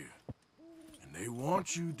near here. And they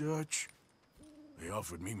want you, Dutch. They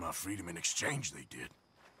offered me my freedom in exchange, they did.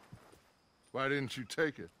 Why didn't you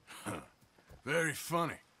take it? Very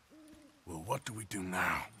funny. Well, what do we do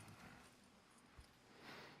now?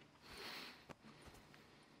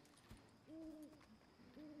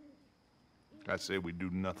 I say we do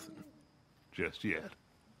nothing. Just yet.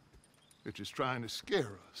 They're just trying to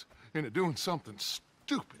scare us into doing something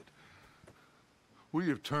stupid. We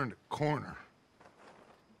have turned a corner.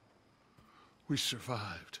 We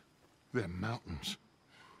survived them mountains.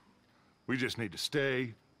 We just need to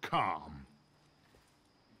stay calm.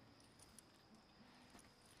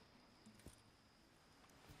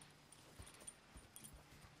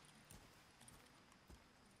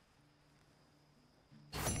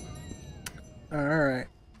 All right.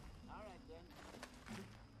 I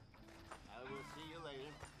will see you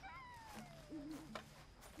later.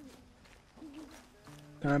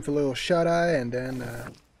 Time for a little shut eye, and then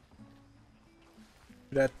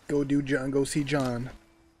go see John.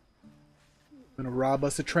 Gonna rob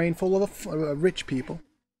us a train full of rich people.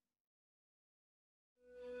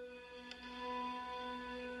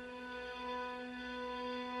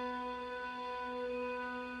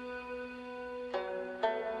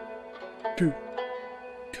 Two.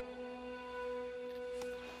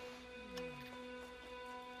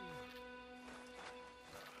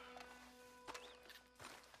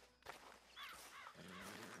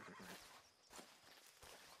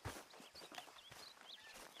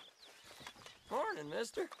 Morning,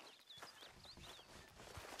 mister.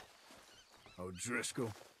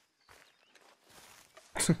 O'Driscoll.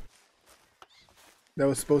 That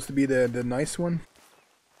was supposed to be the nice one.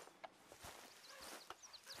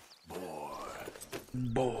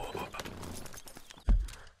 Boy.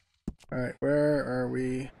 Alright, where are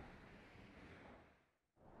we?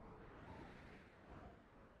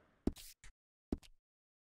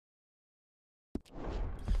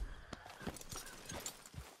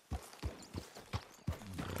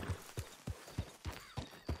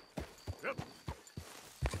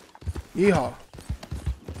 Yeehaw.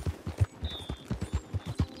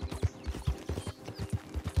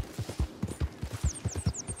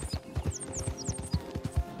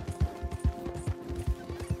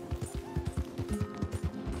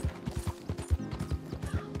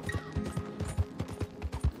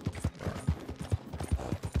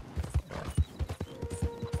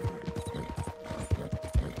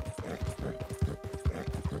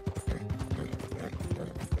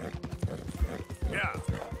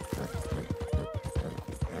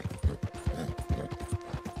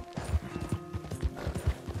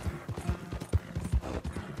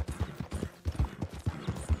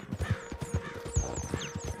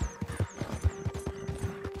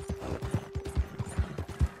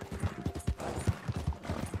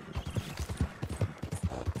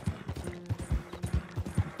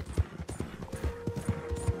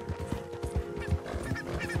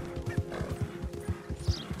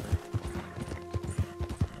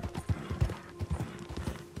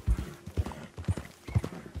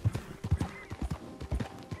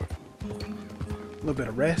 little bit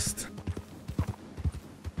of rest.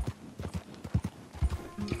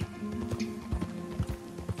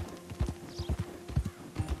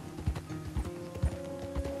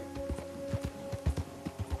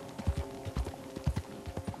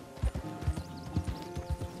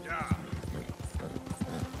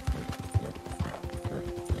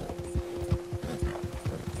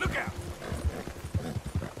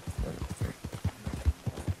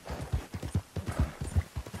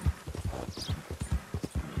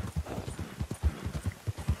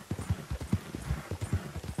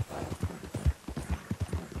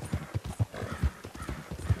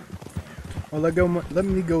 Well, let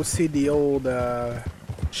me go see the old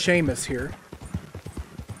Seamus here.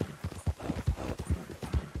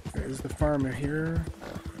 There's the farmer here.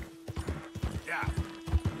 Yeah.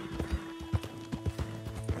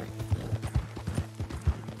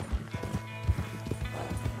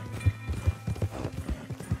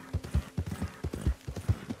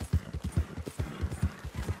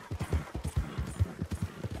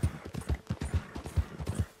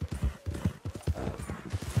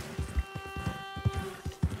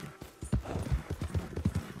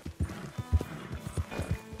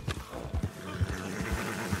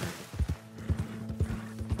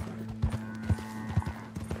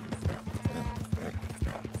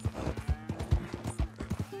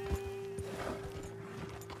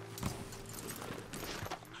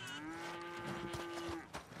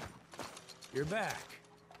 You're back.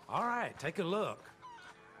 All right, take a look.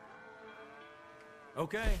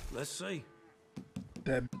 Okay, let's see.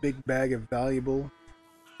 That big bag of valuable.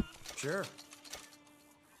 Sure.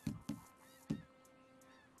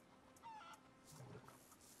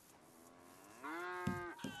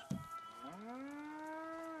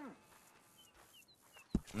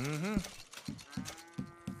 Mm-hmm.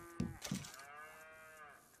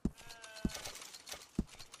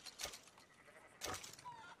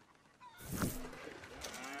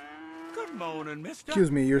 Good morning, mister. Excuse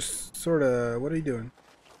me, you're sort of... What are you doing?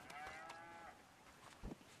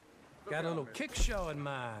 Got a little kick show in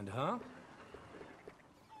mind, huh?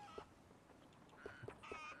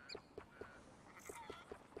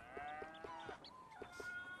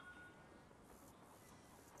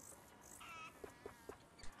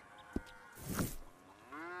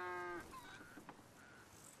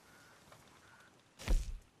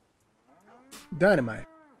 Dynamite.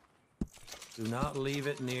 Do not leave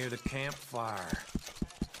it near the campfire.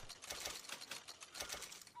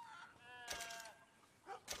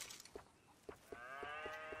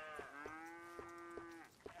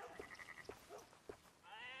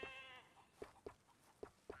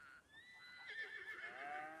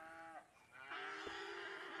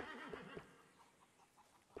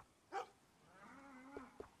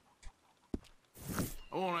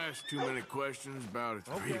 I won't ask too many questions about its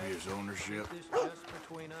previous ownership. This just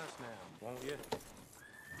between us now, won't you?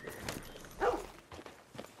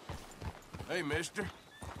 Hey, mister.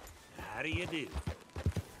 How do you do?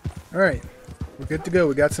 All right, we're good to go.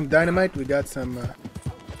 We got some dynamite. We got some...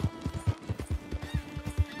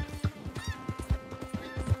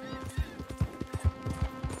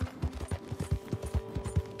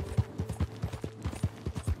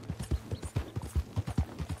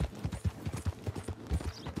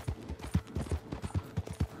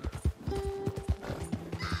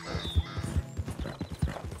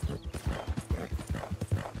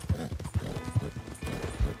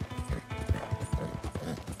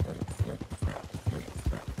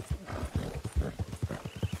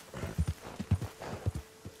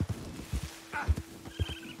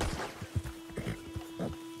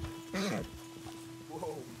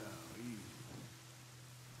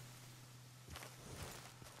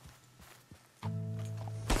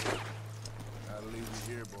 I'll leave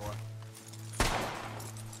you here, boy.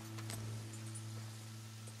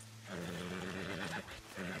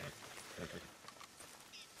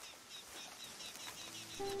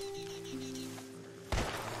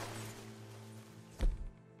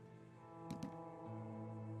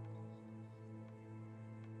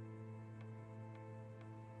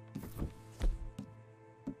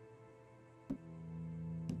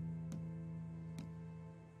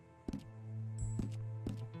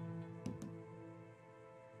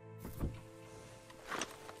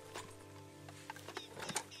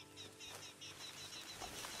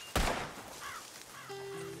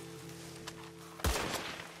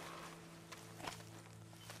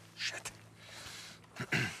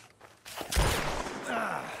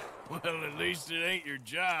 Well, at least it ain't your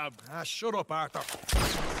job. Ah, shut up, Arthur.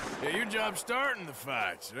 Yeah, your job's starting the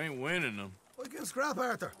fights. It ain't winning them. I can scrap,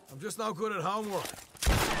 Arthur. I'm just not good at homework.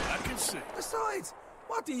 I can see. Besides,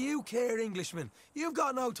 What do you care, Englishman? You've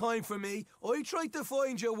got no time for me. I tried to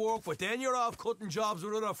find you work, but then you're off cutting jobs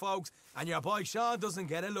with other folks, and your boy Sean doesn't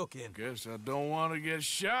get a look in. Guess I don't want to get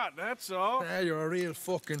shot, that's all. You're a real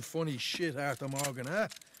fucking funny shit, Arthur Morgan, huh?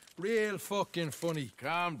 Real fucking funny.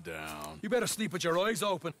 Calm down. You better sleep with your eyes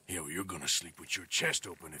open. Yeah, well, you're gonna sleep with your chest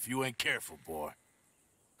open if you ain't careful, boy.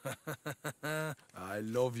 I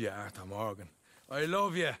love you, Arthur Morgan. I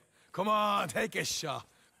love you. Come on, take a shot.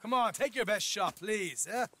 Come on, take your best shot, please,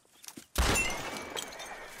 huh?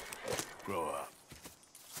 Grow up.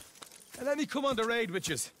 And let me come on the raid with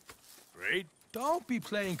yous. Raid? Don't be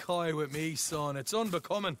playing coy with me, son. It's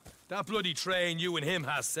unbecoming. That bloody train you and him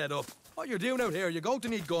has set up. What you're doing out here, you're going to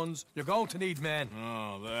need guns, you're going to need men.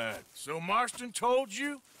 Oh, that. So Marston told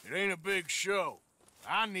you? It ain't a big show.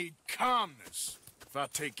 I need calmness. If I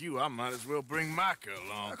take you, I might as well bring Micah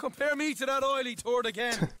along. Now compare me to that oily turd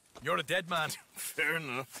again. You're a dead man. Fair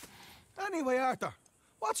enough. Anyway, Arthur,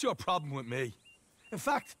 what's your problem with me? In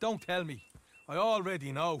fact, don't tell me. I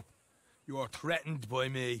already know. You're threatened by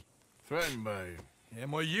me. Threatened by you? Yeah,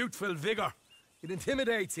 my youthful vigor. It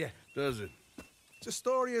intimidates you. Does it? It's a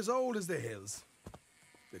story as old as the hills.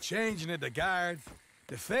 The changing of the guard,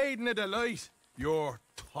 the fading of the light. You're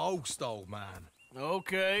toast, old man.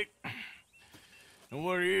 Okay. And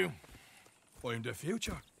what are you? I'm the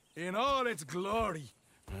future, in all its glory.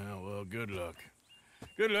 Well, good luck.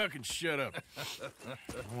 Good luck and shut up.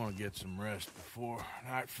 I want to get some rest before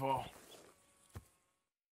nightfall.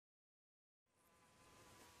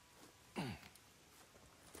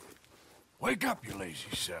 Wake up, you lazy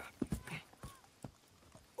sod.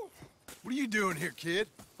 What are you doing here, kid?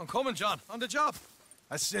 I'm coming, John. On the job.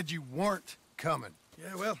 I said you weren't coming.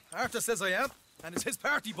 Yeah, well, Arthur says I am. And it's his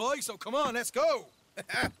party, boy, so come on, let's go.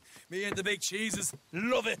 Me and the big cheeses.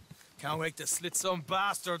 Love it. Can't wait to slit some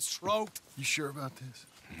bastard's throat. You sure about this?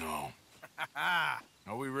 No.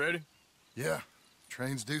 Are we ready? Yeah.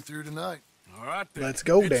 Train's due through tonight. All right, then. Let's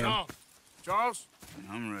go, It's Dan. on. Charles?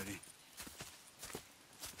 I'm ready.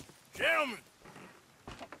 Gentlemen,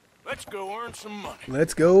 let's go earn some money.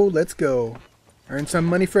 Let's go, let's go. Earn some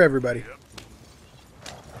money for everybody.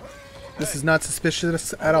 This is not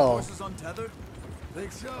suspicious at all. Horses untethered?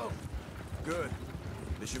 Think so. Good.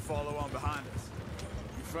 They should follow on behind us.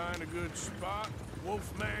 You find a good spot,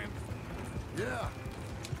 Wolfman? Yeah.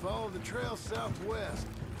 Follow the trail southwest.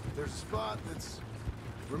 There's a spot that's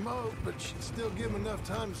remote, but should still give them enough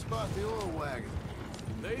time to spot the oil wagon.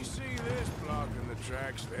 They see this blocking the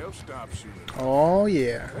tracks, they'll stop shooting. Oh,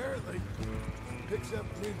 yeah. Apparently, picks up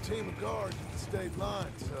a new team of guards at the state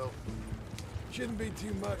line, so shouldn't be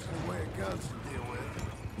too much in the way of guns to deal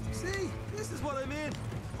with. See, this is what I mean.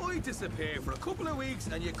 I disappear for a couple of weeks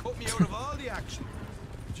and you cut me out of all the action.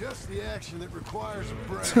 Just the action that requires a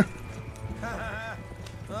break.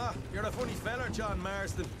 You're a funny fella, John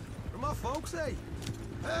Marston. From my folks, eh?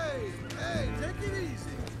 Hey, take it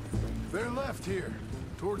easy. They're left here,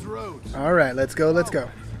 towards Rhodes. All right, let's go, let's go.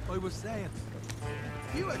 I was saying,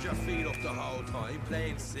 you had your feet up the whole time,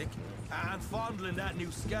 playing sick, and fondling that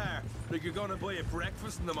new scar like you're gonna buy a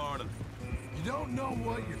breakfast in the morning. You don't know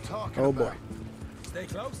what you're talking Oh, about. boy. Stay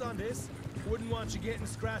close on this. Wouldn't want you getting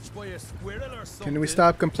scratched by a squirrel or something. Can we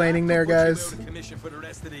stop complaining there, guys? Commission for the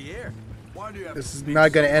rest of the year. Why do you have This to is speak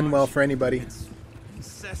not going so to end well much? for anybody. It's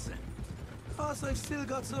incessant. Plus, I've still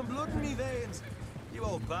got some blood in me veins. You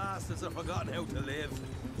old bastards have forgotten how to live.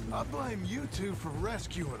 I blame you two for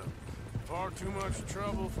rescuing them. Far too much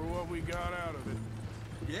trouble for what we got out of it.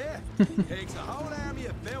 Yeah, takes a whole army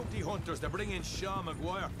of bounty hunters to bring in Sean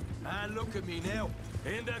McGuire. And look at me now,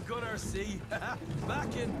 in the gunner sea,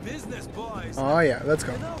 back in business, boys. Oh, yeah, let's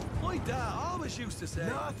go. You know, my dad always used to say,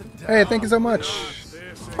 Hey, thank you so much.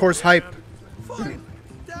 Of course, Hype. fine,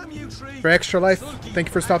 damn you tree. For Extra Life, thank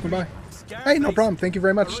you for stopping by. Hey, no problem. Thank you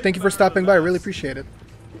very much. Thank you for stopping by. I really appreciate it.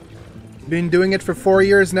 Been doing it for 4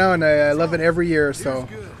 years now, and I love it every year, so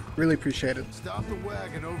really appreciate it. Stop the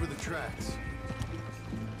wagon over the tracks.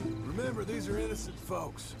 Remember, these are innocent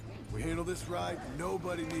folks. We handle this right,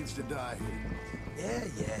 nobody needs to die here.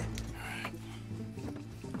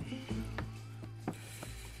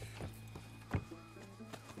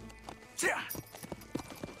 Yeah.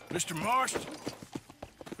 Mr. Marston,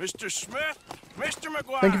 Mr. Smith, Mr.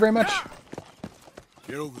 McGuire. Thank you very much.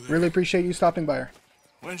 Get over there. Really appreciate you stopping by.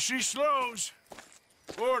 When she slows,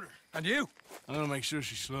 order. And you? I'm gonna make sure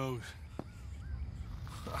she slows.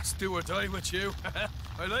 I'll do or die with you.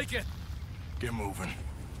 I like it. Get moving.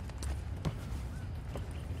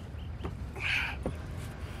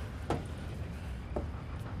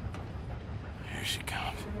 Here she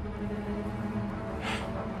comes.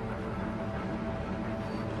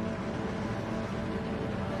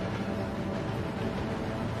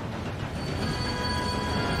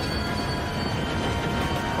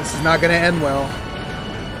 is not gonna end well.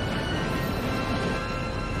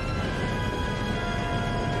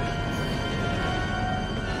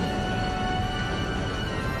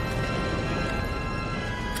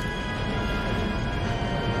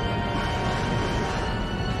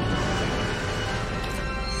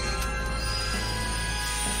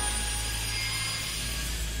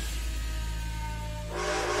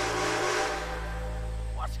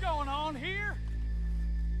 What's going on here?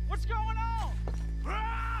 What's going on?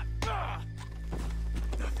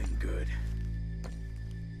 Nothing good.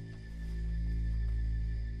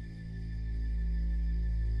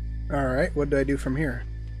 Alright, what do I do from here?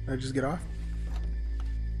 Do I just get off?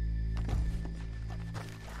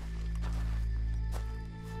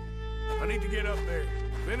 I need to get up there.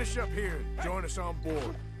 Finish up here. Join us on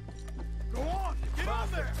board. Go on! Get on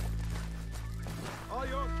there! All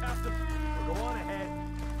yours, Captain. Go on ahead.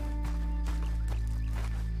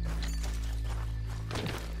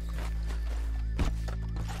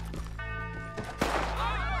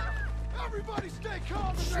 Everybody stay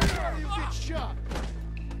calm or you'll get shot.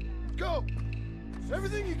 Go. It's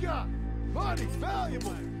everything you got. Money,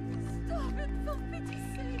 valuable. Stop it, for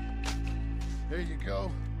pity's sake. There you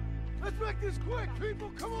go. Let's make this quick, people.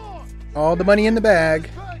 Come on. All the money in the bag.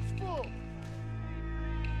 Bag's full.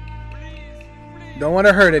 Don't want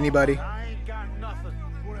to hurt anybody. I ain't got nothing.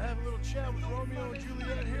 Want to have a little chat with Romeo and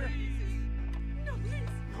Juliet here? No, please.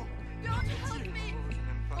 Don't hurt me.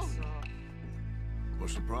 Oh.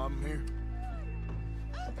 What's the problem here?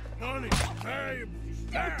 Money, valuable.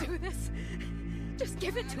 Don't do this. Just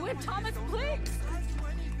give it to him, Thomas, please.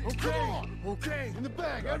 Okay. Okay. In the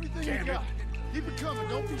bag, everything you got. Keep it coming.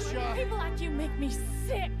 Don't be shy. People like you make me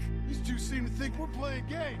sick. These two seem to think we're playing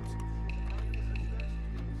games.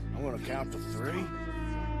 I'm gonna count to 3.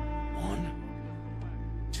 1,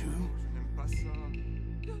 2.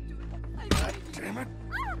 God damn it.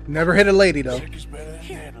 Never hit a lady though. Sick is better than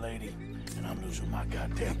dead, lady. And I'm losing my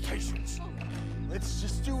goddamn patience. Let's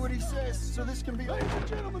just do what he says so this can be over. Ladies and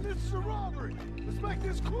gentlemen, this is a robbery. Let's make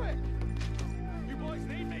this quick. You boys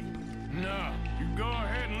need me? No, you go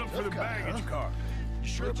ahead and look for the baggage car. You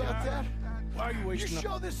sure about that? Why are you wasting You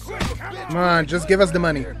show this son Quick, of a bitch. Come on, just give us the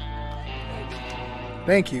money.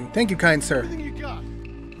 Thank you. Thank you, kind sir. Everything you got.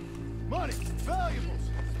 Money, valuables.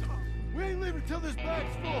 We ain't leaving till this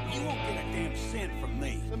bag's full. You won't get a damn cent from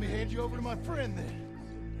me. Let me hand you over to my friend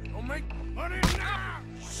then. Don't make money now!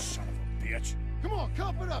 Son of a bitch. Come on,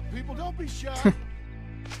 cup it up, people. Don't be shy.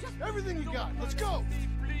 Everything you got. Let's go.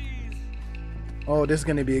 Oh, this is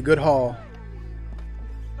gonna be a good haul.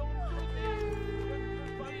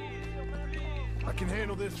 I can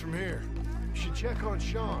handle this from here. You should check on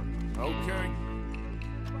Sean. Okay.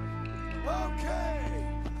 Okay.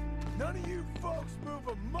 None of you folks move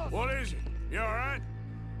a muscle. What is it? You alright?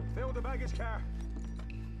 Fill the baggage car.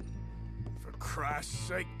 For Christ's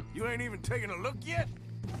sake, you ain't even taking a look yet?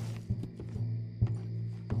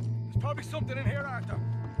 There's probably something in here, Arthur.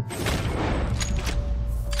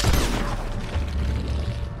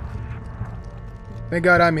 Thank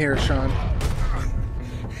God I'm here, Sean.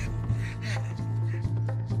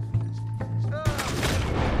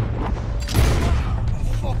 For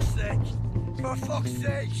fuck's sake! For fuck's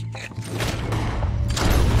sake!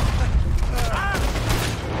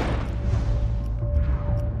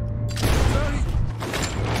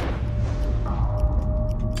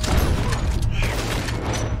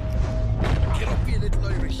 Get up, you little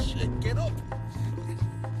Irish shit! Get up!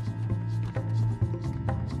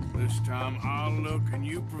 This time I'll look and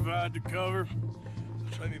you provide the cover.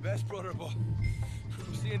 I'll try my best, brother, but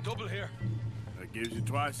I'm seeing double here. That gives you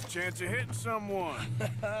twice the chance of hitting someone.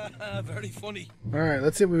 Very funny. Alright,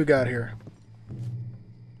 let's see what we got here.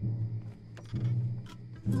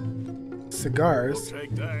 Cigars.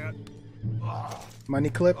 Take that.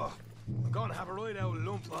 Money clip. I'm gonna have a right out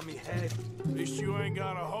lump on me head. At least you ain't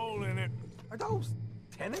got a hole in it. Are those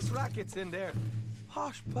tennis rackets in there?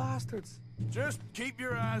 Posh bastards. Just keep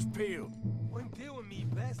your eyes peeled. I'm doing me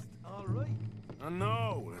best, all right. I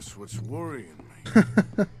know, that's what's worrying me.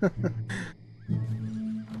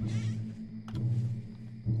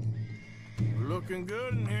 We're looking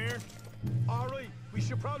good in here. All right, we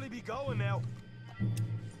should probably be going now.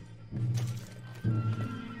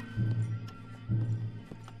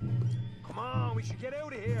 Come on, we should get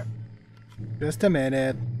out of here. Just a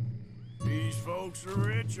minute. These folks are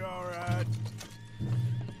rich, all right.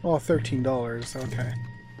 Oh, $13. Okay.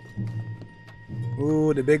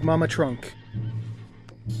 Ooh, the Big Mama trunk.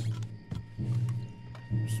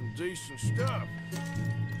 Some decent stuff.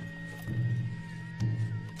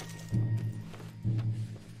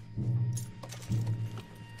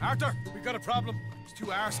 Arthur, we got a problem. There's 2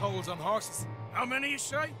 arseholes on horses. How many you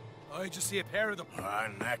say? I just see a pair of them.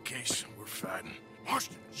 In that case, we're fighting.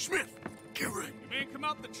 Marston, Smith, get ready. You men come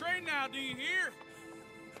out the train now, do you hear?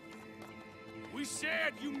 We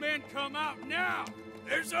said you men come out now.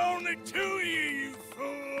 There's only 2 of you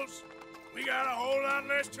fools. We got a whole lot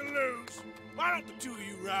less to lose. Why don't the 2 of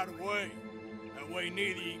you ride away? That way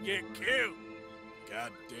neither of you get killed.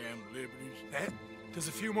 Goddamn liberties. There's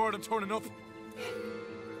a few more of them turning up.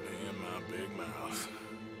 Man, my big mouth.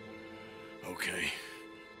 Okay,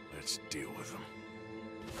 let's deal with them.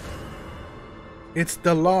 It's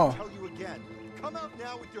the law. I'll tell you again. Come out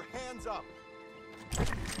now with your hands up.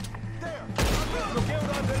 There. Look out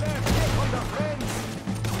on the left. Here come the friends.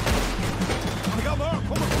 I got more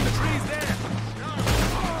coming from the trees there.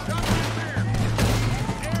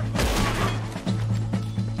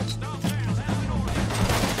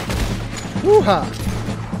 Woo-ha!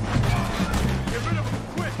 Get rid of them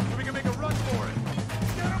quick so we can make a run for it.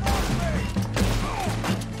 Get them off me!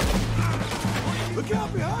 Look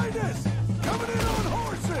out behind us! Coming in on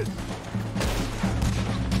horses!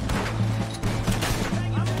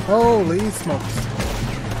 Holy smokes.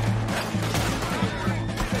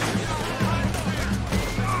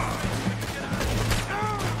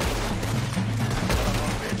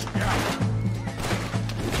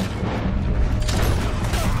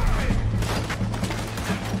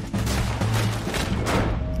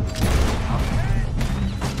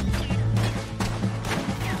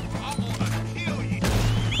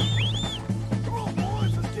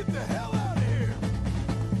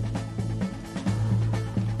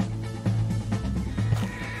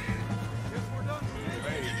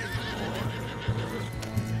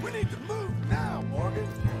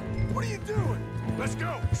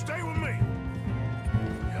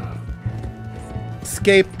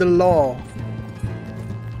 Escape the law.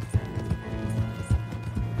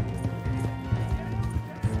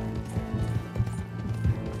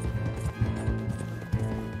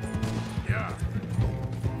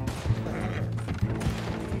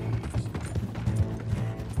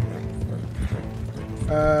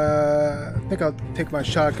 I think I'll take my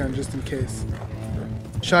shotgun just in case.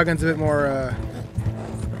 Shotgun's a bit more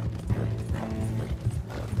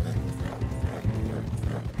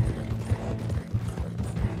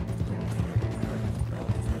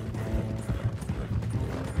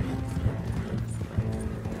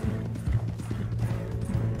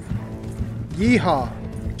Yeehaw!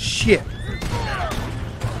 Shit!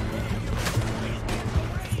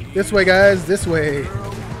 This way, guys, this way.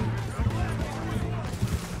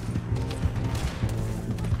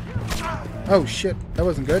 Oh shit, that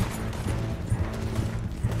wasn't good.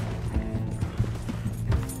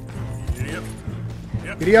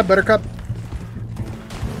 Giddy up, Buttercup.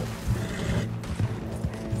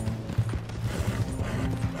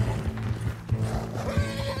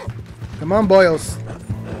 Come on, boys.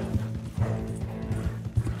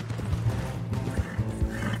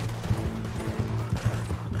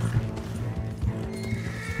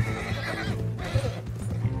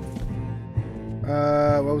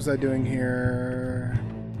 What was I doing here?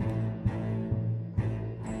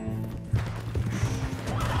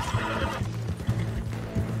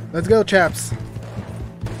 Let's go, chaps.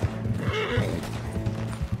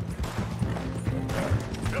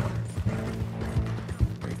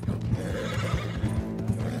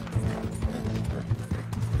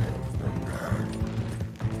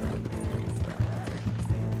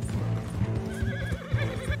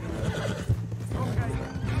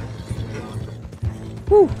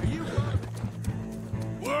 Woo.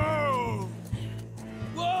 Whoa!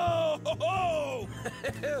 Whoa!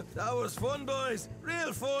 That was fun, boys.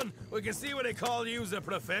 Real fun. We can see what they call you the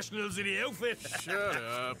professionals in the outfit. Shut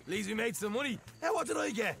up. At least we made some money. Hey, what did I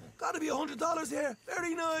get? Gotta be $100 here.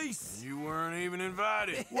 Very nice. You weren't even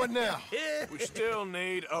invited. What now? We still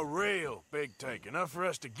need a real big tank. Enough for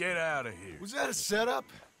us to get out of here. Was that a setup?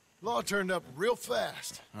 Law turned up real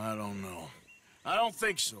fast. I don't know. I don't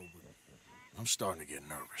think so, but I'm starting to get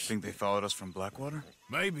nervous. Think they followed us from Blackwater?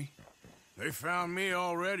 Maybe. They found me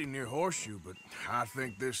already near Horseshoe, but I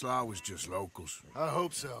think this lot was just locals. I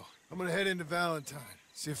hope so. I'm gonna head into Valentine,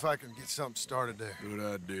 see if I can get something started there. Good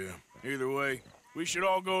idea. Either way, we should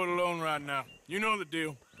all go it alone right now. You know the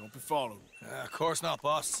deal. Don't be followed. Of course not,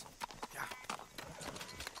 boss.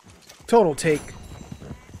 Total take.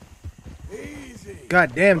 Easy.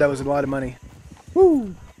 God damn, that was a lot of money.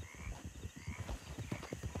 Woo!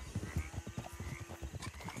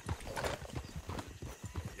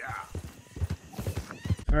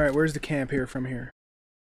 Alright, where's the camp here from here?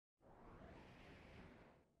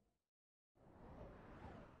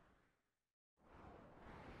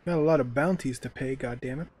 Got a lot of bounties to pay,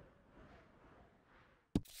 goddammit.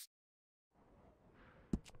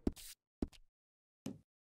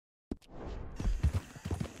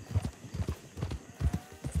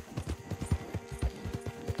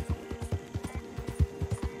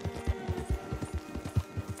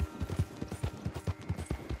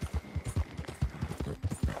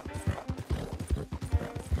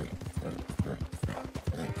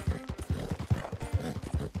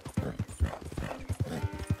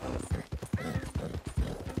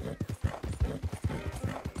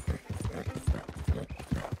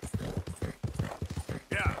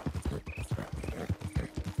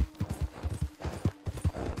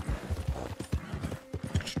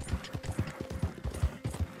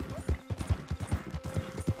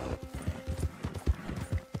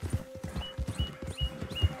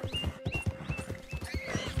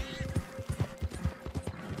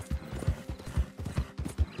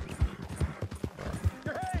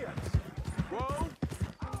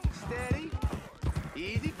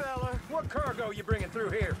 Easy, fella. What cargo you bringing through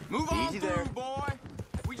here? Move on Easy through, there. boy.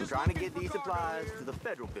 We're trying to get these supplies to the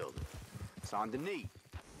federal building. It's on the knee.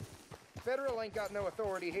 Federal ain't got no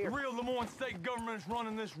authority The here. real Lemoyne state government is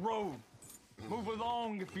running this road. Move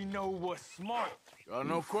along if you know what's smart. Got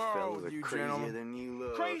no quarrel fellas with are you, crazier gentlemen. than you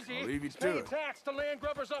look. Crazy? I'll leave you It's to paying it. tax to land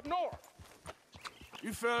grubbers up north.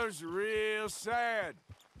 You fellas are real sad.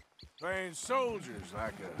 Playing soldiers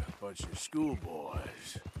like a bunch of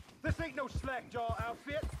schoolboys. This ain't no slack-jaw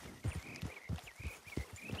outfit.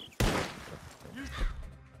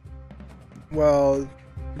 Well,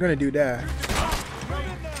 you're gonna do that.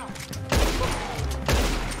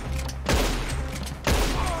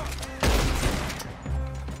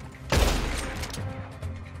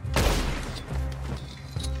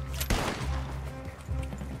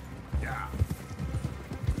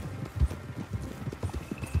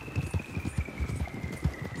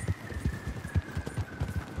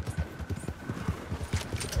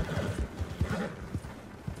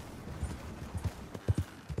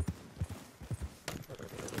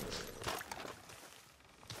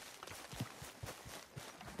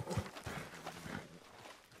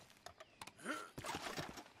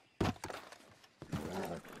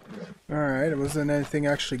 Alright, it wasn't anything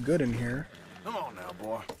actually good in here. Come on now,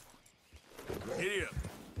 boy. Giddy up.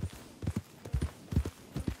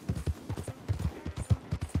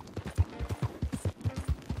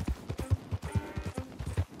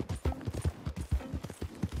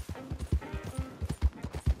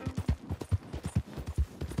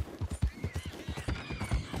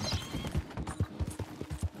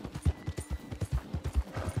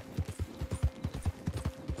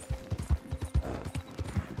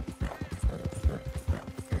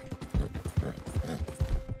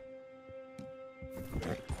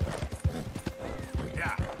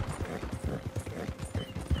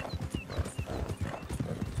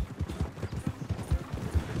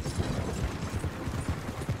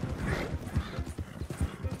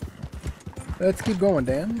 Let's keep going,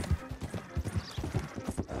 Dan.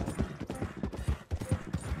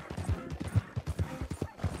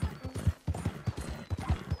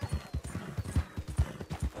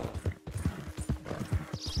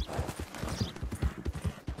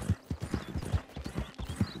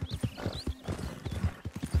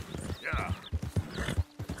 Yeah.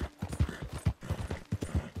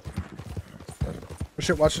 Oh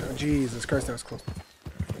shit, watch it. Jesus Christ, that was close.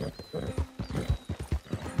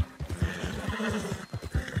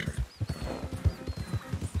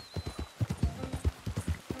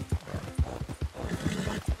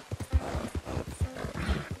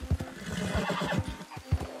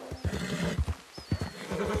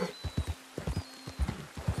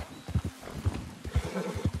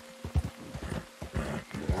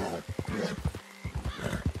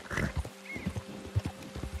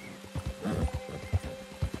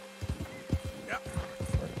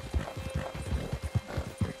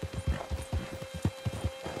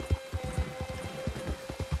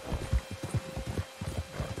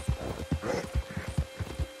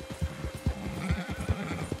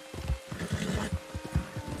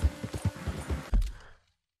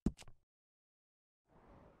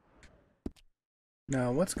 Now,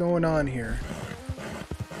 what's going on here?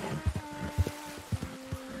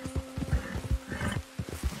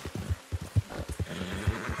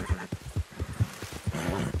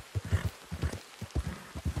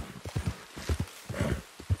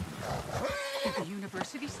 Did the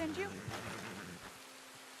university send you?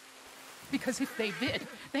 Because if they did,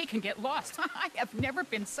 they can get lost. I have never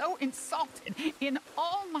been so insulted in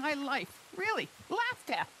all my life. Really,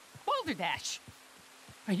 laughed at. Balderdash.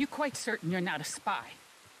 Are you quite certain you're not a spy?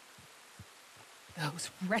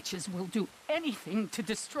 Those wretches will do anything to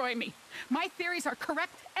destroy me. My theories are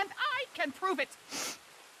correct, and I can prove it.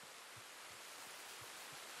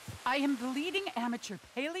 I am the leading amateur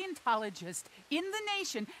paleontologist in the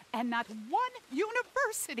nation, and not one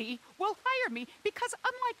university will hire me because,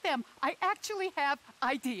 unlike them, I actually have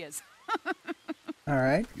ideas.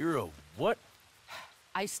 Alright. You're a what?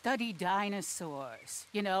 I study dinosaurs.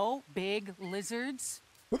 You know, big lizards.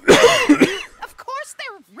 Of course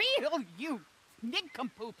they're real, you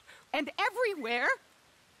nincompoop. And everywhere.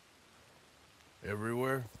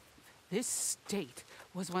 Everywhere? This state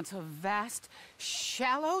was once a vast,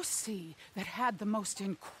 shallow sea that had the most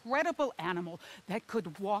incredible animal that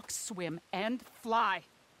could walk, swim, and fly.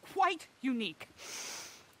 Quite unique.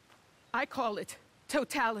 I call it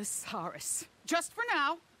Totalisaurus. Just for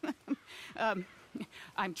now.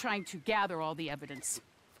 I'm trying to gather all the evidence.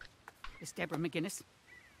 Miss Deborah McGinnis.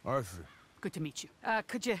 Arthur. Good to meet you.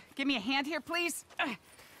 Could you give me a hand here, please?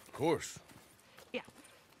 Of course. Yeah.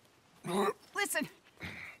 Listen,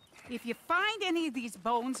 if you find any of these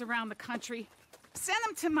bones around the country, send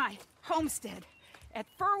them to my homestead at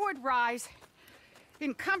Furwood Rise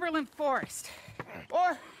in Cumberland Forest.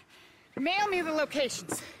 Or mail me the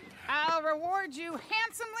locations. I'll reward you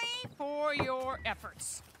handsomely for your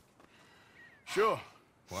efforts. Sure.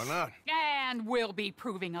 Why not? And we'll be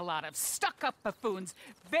proving a lot of stuck-up buffoons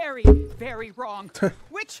very, very wrong.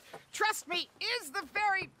 Which, trust me, is the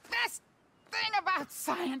very best thing about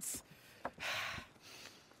science.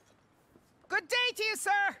 Good day to you,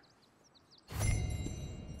 sir.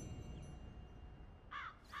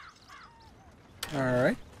 All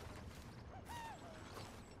right.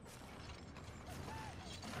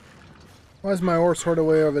 Why is my horse herd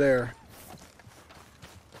away over there?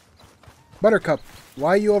 Buttercup, why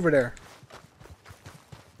are you over there?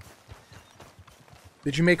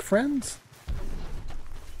 Did you make friends?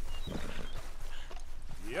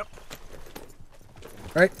 Yep.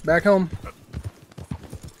 Right, back home.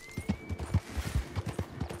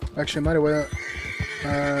 Actually, might have well.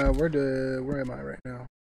 Where am I right now?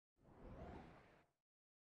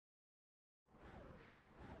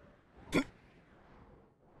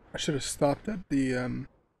 I should have stopped at the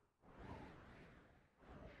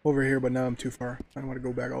over here, but now I'm too far. I don't want to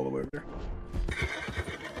go back all the way over there.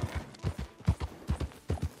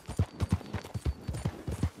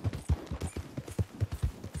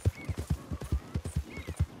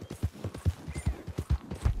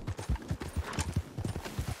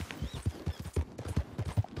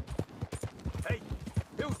 Hey,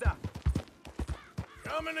 who's that?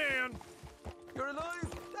 Coming in. You're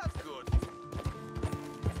alive? That's good.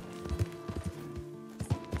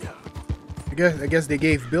 I guess they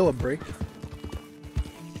gave Bill a break.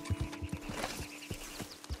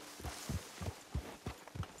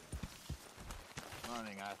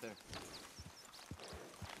 Morning, Arthur.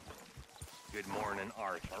 Good morning,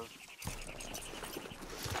 Arthur.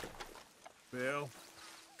 Bill.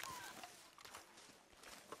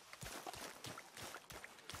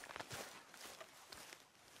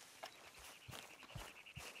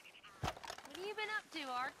 What have you been up to,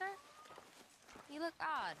 Arthur? You look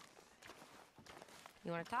odd.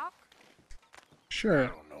 You want to talk? Sure. I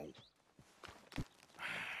don't know.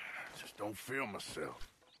 Just don't feel myself.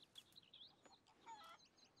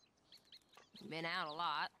 Been out a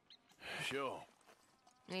lot. Sure.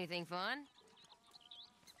 Anything fun?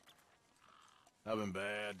 I've been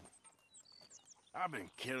bad. I've been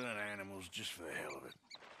killing animals just for the hell of it.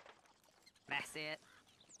 That's it.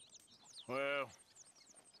 Well,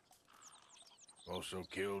 also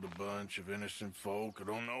killed a bunch of innocent folk. I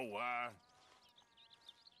don't know why.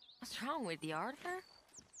 What's wrong with you, Arthur?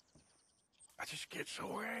 I just get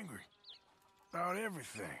so angry about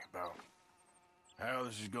everything, about how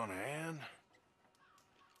this is gonna end.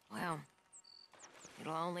 Well,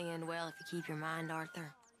 it'll only end well if you keep your mind,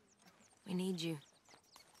 Arthur. We need you.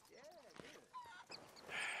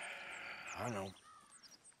 I know.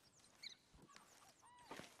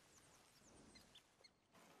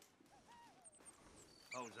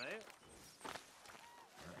 Hosea?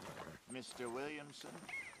 Mr. Williamson?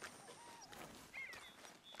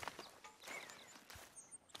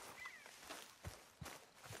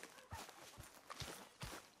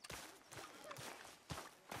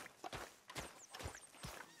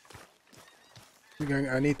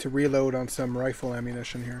 I need to reload on some rifle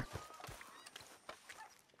ammunition here.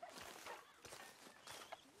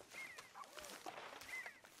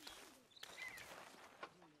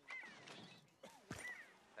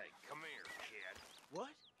 Hey, come here, kid.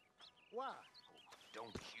 What? Why?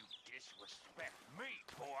 Don't you disrespect me,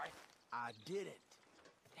 boy. I didn't.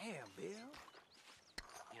 Damn, Bill.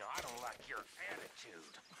 You know, I don't like your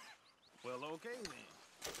attitude. Well, okay then.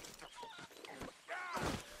 Ah!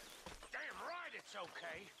 Damn right it's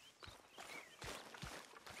okay.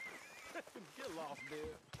 Get lost, Bill.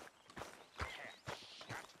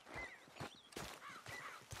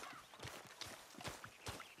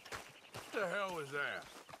 What the hell was that?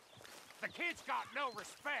 The kid's got no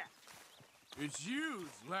respect. It's you's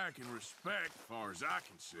lacking respect, far as I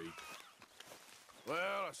can see.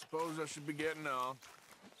 Well, I suppose I should be getting on.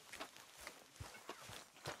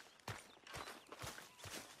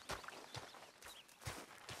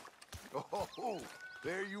 Oh,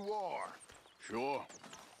 there you are. Sure.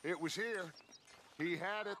 It was here. He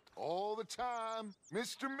had it all the time.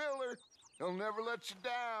 Mr. Miller, he'll never let you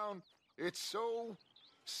down. It's so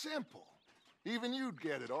simple. Even you'd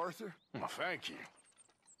get it, Arthur. Well, thank you.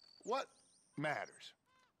 What matters?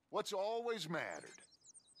 What's always mattered?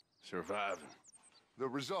 Surviving. The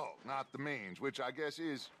result, not the means, which I guess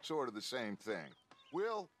is sort of the same thing.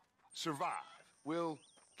 We'll survive. We'll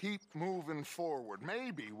Keep moving forward.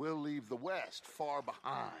 Maybe we'll leave the West far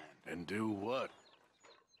behind. And do what?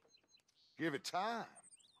 Give it time.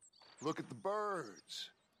 Look at the birds.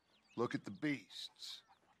 Look at the beasts.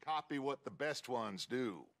 Copy what the best ones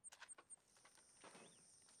do.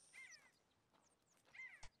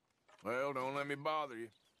 Well, don't let me bother you.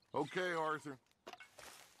 Okay, Arthur.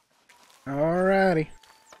 Alrighty.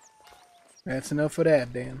 That's enough of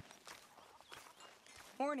that, Dan.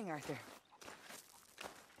 Morning, Arthur.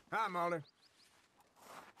 Hi, Molly.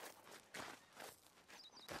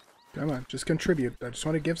 Come on, just contribute. I just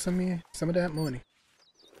want to give some of that money.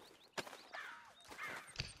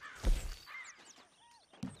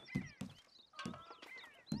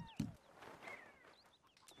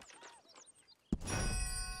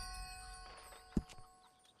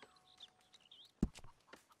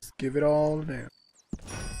 Just give it all to them.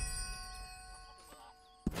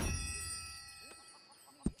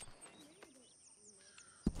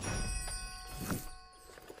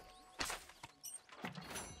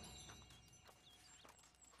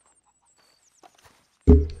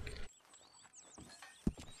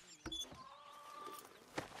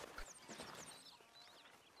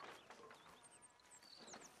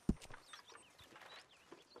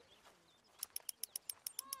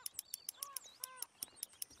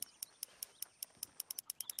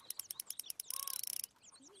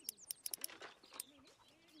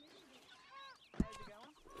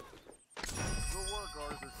 Good work,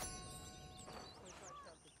 Arthur.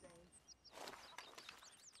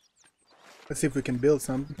 Let's see if we can build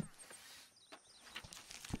something.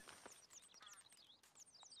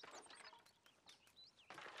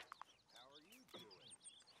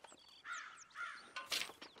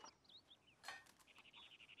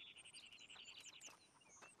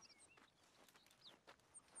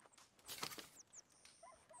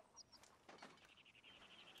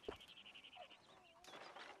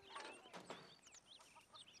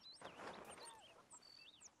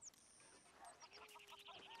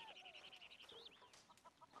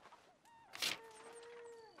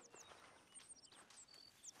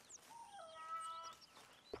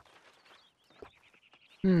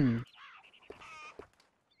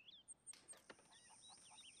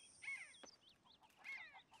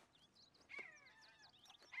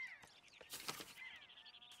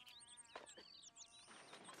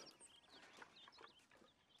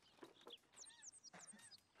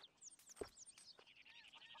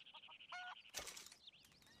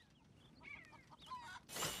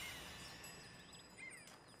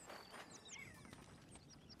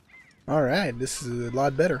 Alright, this is a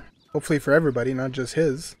lot better. Hopefully for everybody, not just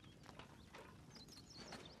his.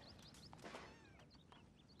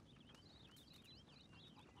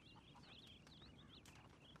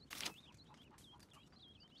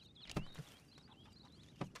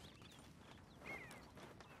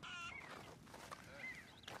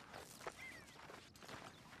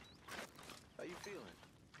 How you feeling?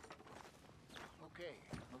 Okay,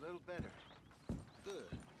 a little better.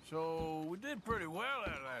 Good. So, we did pretty well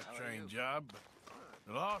that last train job, but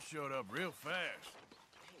the law showed up real fast.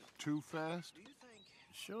 Too fast? It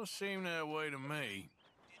sure seemed that way to me.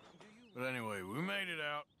 But anyway, we made it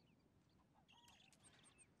out.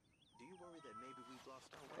 Do you worry that maybe we've lost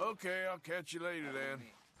our way? Okay, I'll catch you later then.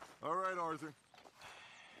 All right, Arthur.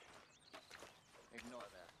 Ignore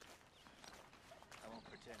that. I won't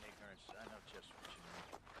pretend ignorance. I know just what you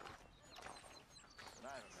mean.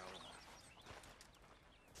 But I don't know.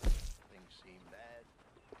 Things seem bad.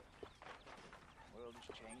 The world is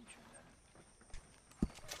changing, and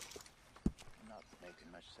I'm not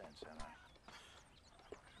making much sense, am I?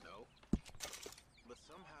 No. But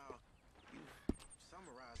somehow you've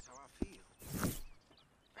summarized how I feel.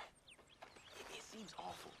 It seems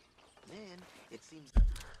awful. Then it seems.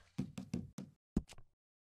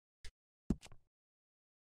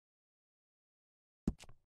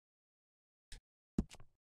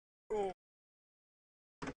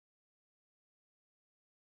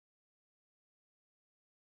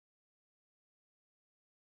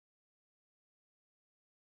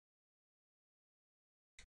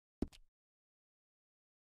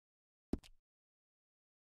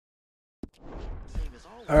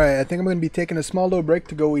 Alright, I think I'm going to be taking a small little break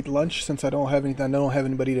to go eat lunch since I don't have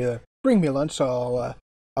anybody to bring me lunch, so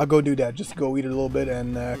I'll go do that, just go eat a little bit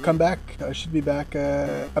and come back. I should be back,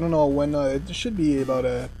 I don't know when, it should be about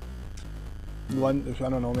I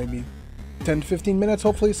don't know, maybe 10 to 15 minutes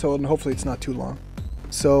hopefully, so hopefully it's not too long.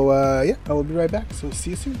 So yeah, I will be right back, so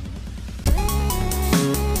see you soon.